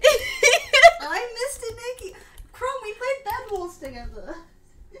Mr. Niki? I'm Mr. Niki. Crumb, we played Bed Wars together.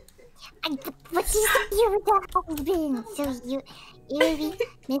 But you said you were the husband, so you would be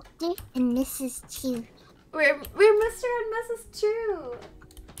Mr. and Mrs. Chu. We're Mr. and Mrs. Chu.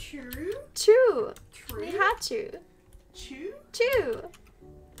 True? Chu. True? Nihachu. Chew? Chu.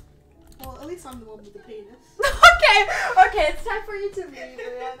 Well, at least I'm the one with the penis. Okay, it's time for you to leave,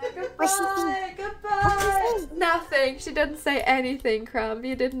 Rihanna. What's she Goodbye, goodbye. Nothing. She didn't say anything, Crumb.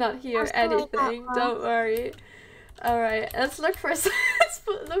 You did not hear anything. Don't worry. All right, let's look for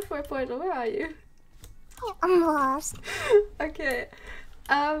look for a portal. Where are you? I'm lost. Okay. Me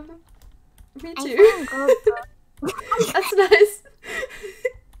I too. found gold. That's nice.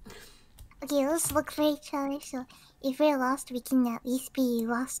 Okay, let's look for each other. So if we're lost, we can at least be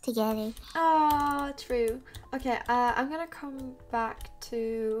lost together. Ah, true. Okay, I'm gonna come back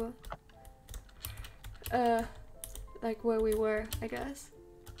to like where we were, I guess.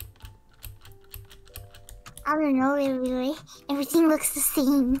 I don't know where we were. Everything looks the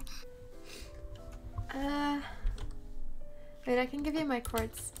same. Wait, I can give you my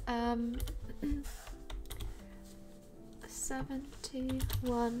chords.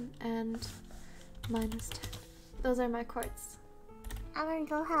 71 and minus 10. Those are my chords. I don't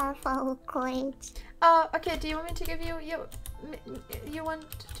know how to follow chords. Okay, do you want me to give you you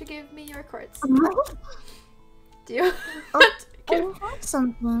want to give me your chords? Do you Oh, I have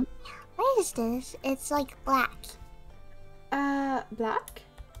something. What is this? It's like black. Black?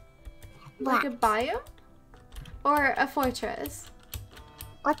 Black. Like a biome? Or a fortress?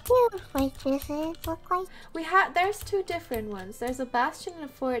 What do fortresses look like? There's two different ones. There's a bastion and a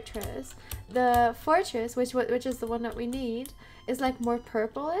fortress. The fortress, which is the one that we need, is like more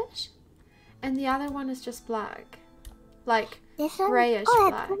purplish, and the other one is just black, like grayish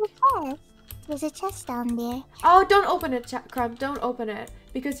black. There's a chest down there. Oh, don't open it, Crumb. Don't open it,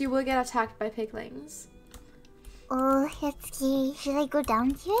 because you will get attacked by piglings. Oh, that's scary. Should I go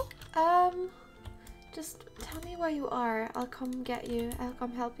down to it? Just tell me where you are. I'll come get you. I'll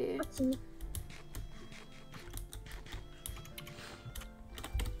come help you. Okay.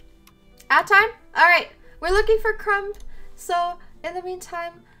 Ad time? Alright, we're looking for Crumb. So, in the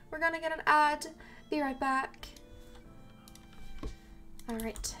meantime, we're gonna get an ad. Be right back.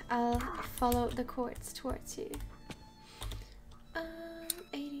 Alright, I'll follow the chords towards you.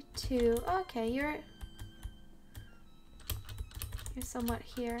 82. Okay, you're somewhat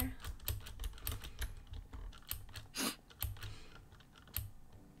here.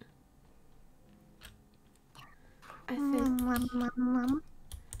 I think.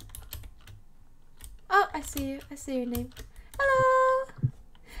 Oh, I see you. I see your name. Hello.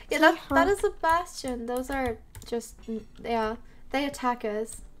 Yeah, that is a bastion. Those are just they attack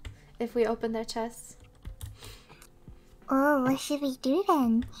us if we open their chests. Oh, what should we do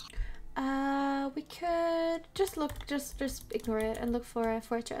then? We could just ignore it and look for a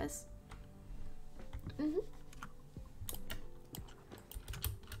fortress.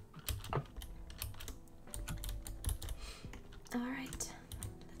 Alright.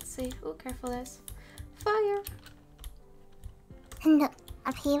 Let's see. Oh, careful this. Fire! And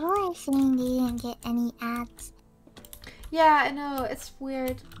people are saying they didn't get any ads. Yeah, I know. It's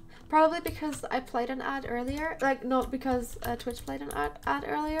weird. Probably because I played an ad earlier. Like, not because Twitch played an ad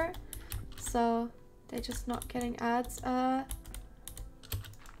earlier. So, they're just not getting ads.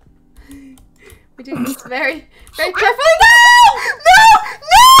 We do this very, very carefully. No! No!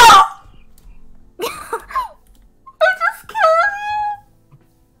 No! I just killed you!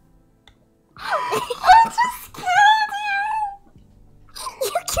 I just killed you!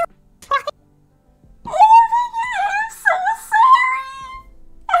 You killed Oh my god, I'm so sorry!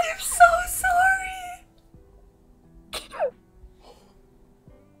 I am so sorry!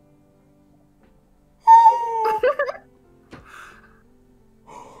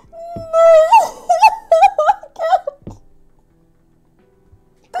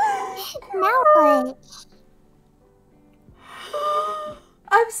 Now what?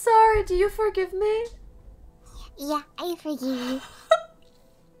 I'm sorry, do you forgive me? Yeah, I forgive you.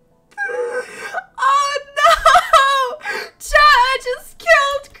 Oh no! Chat, I just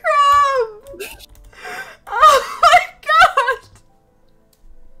killed Crumb! Oh my god!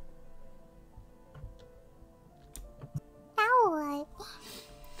 Now what?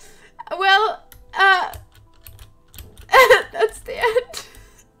 Well, that's the end.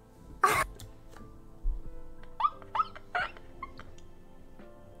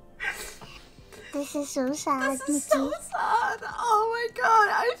 This is so sad, This is Niki. so sad. Oh my god,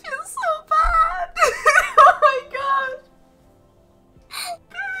 I feel so bad. Oh my god.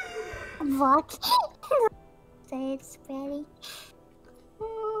 What? Say it's spreading.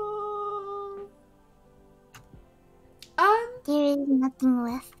 There is nothing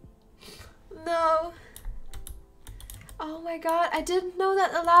left. No. Oh my god, I didn't know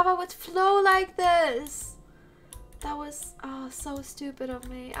that the lava would flow like this. That was so stupid of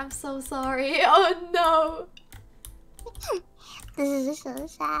me. I'm so sorry. Oh no. This is so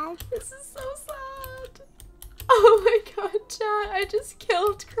sad. This is so sad. Oh my god, chat, I just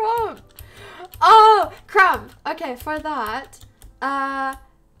killed Crumb. Oh, Crumb. Okay, for that,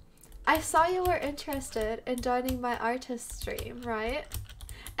 I saw you were interested in joining my artist stream, right?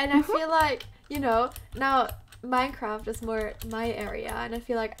 And I feel like, you know, now Minecraft is more my area, and I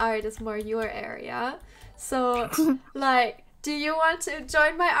feel like art is more your area. So, like, do you want to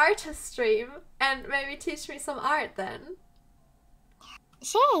join my artist stream and maybe teach me some art then?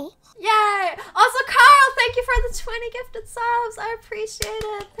 Sure. Yay! Also, Carl, thank you for the 20 gifted subs. I appreciate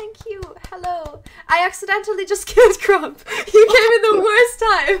it. Thank you. Hello. I accidentally just killed Crumb. You came in the worst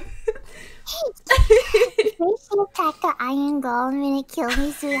time. First you attacked the iron golem and it killed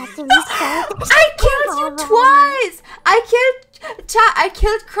me, so you have to restart. I killed you twice. I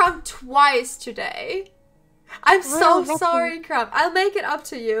killed Crumb twice today. I'm so sorry, Crumb. I'll make it up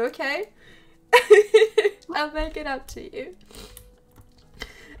to you, okay? I'll make it up to you.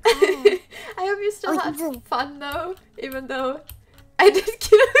 I hope you still had fun though, even though I did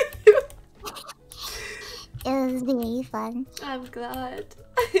kill you. It was very fun. I'm glad.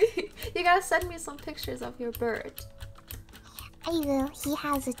 You gotta send me some pictures of your bird. I will. He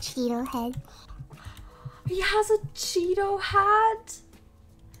has a Cheeto head. He has a Cheeto hat?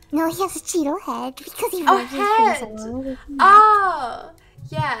 No, he has a Cheeto head because he rubs his face all over. Oh!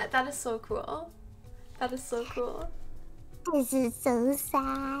 Yeah, that is so cool. That is so cool. This is so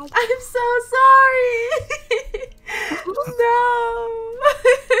sad. I'm so sorry. No.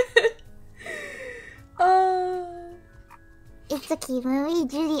 It's okay. When we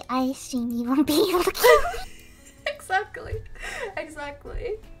do the ice stream, you won't be able to kill me. Exactly.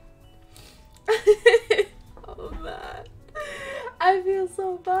 Exactly. Oh man. I feel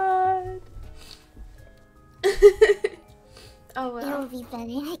so bad. Oh well. It will be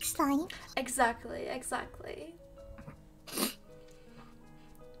better next time. Exactly, exactly.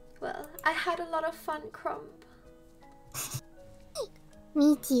 Well, I had a lot of fun, Crumb.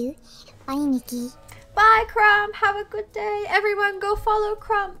 Me too. Bye, Niki. Bye, Crumb. Have a good day. Everyone, go follow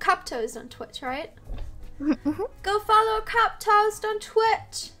Crumb. Captoast on Twitch, right? Go follow Captoast on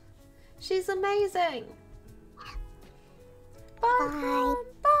Twitch. She's amazing. Bye, Crumb.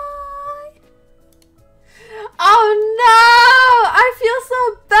 Bye. Oh no! I feel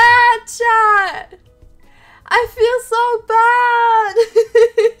so bad, chat. I feel so bad.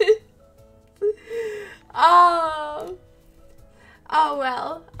 Oh. Oh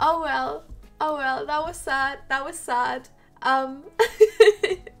well. Oh well. Oh well. That was sad. That was sad. I'll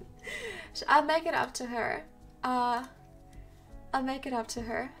make it up to her. I'll make it up to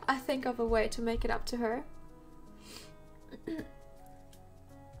her. I think of a way to make it up to her.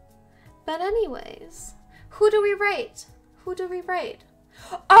 But anyways, who do we rate? Who do we rate?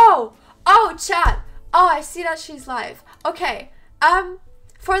 Oh! Oh, chat! Oh, I see that she's live. Okay,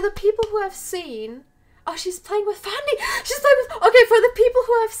 for the people who have seen... Oh, she's playing with Fanny! She's playing with... Okay, for the people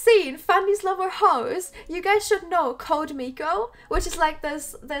who have seen Fanny's Lover Hose, you guys should know Code Miko, which is like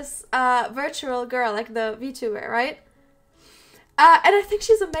this virtual girl, like the VTuber, right? And I think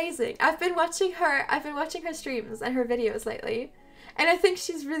she's amazing. I've been watching her streams and her videos lately, and I think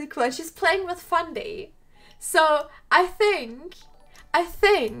she's really cool. And she's playing with Fundy. So I think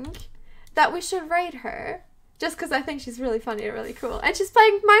that we should rate her, just because I think she's really funny and really cool. And she's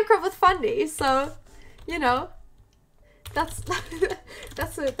playing Minecraft with Fundy, so, you know, that's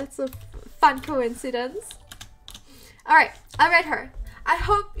a fun coincidence. Alright, I'll rate her. I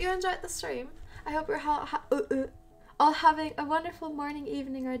hope you enjoyed the stream. I hope you're all having a wonderful morning,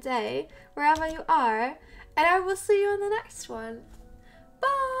 evening, or day, wherever you are. And I will see you in the next one.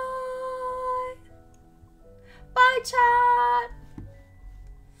 Bye! Bye, chat!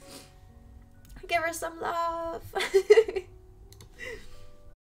 Give her some love.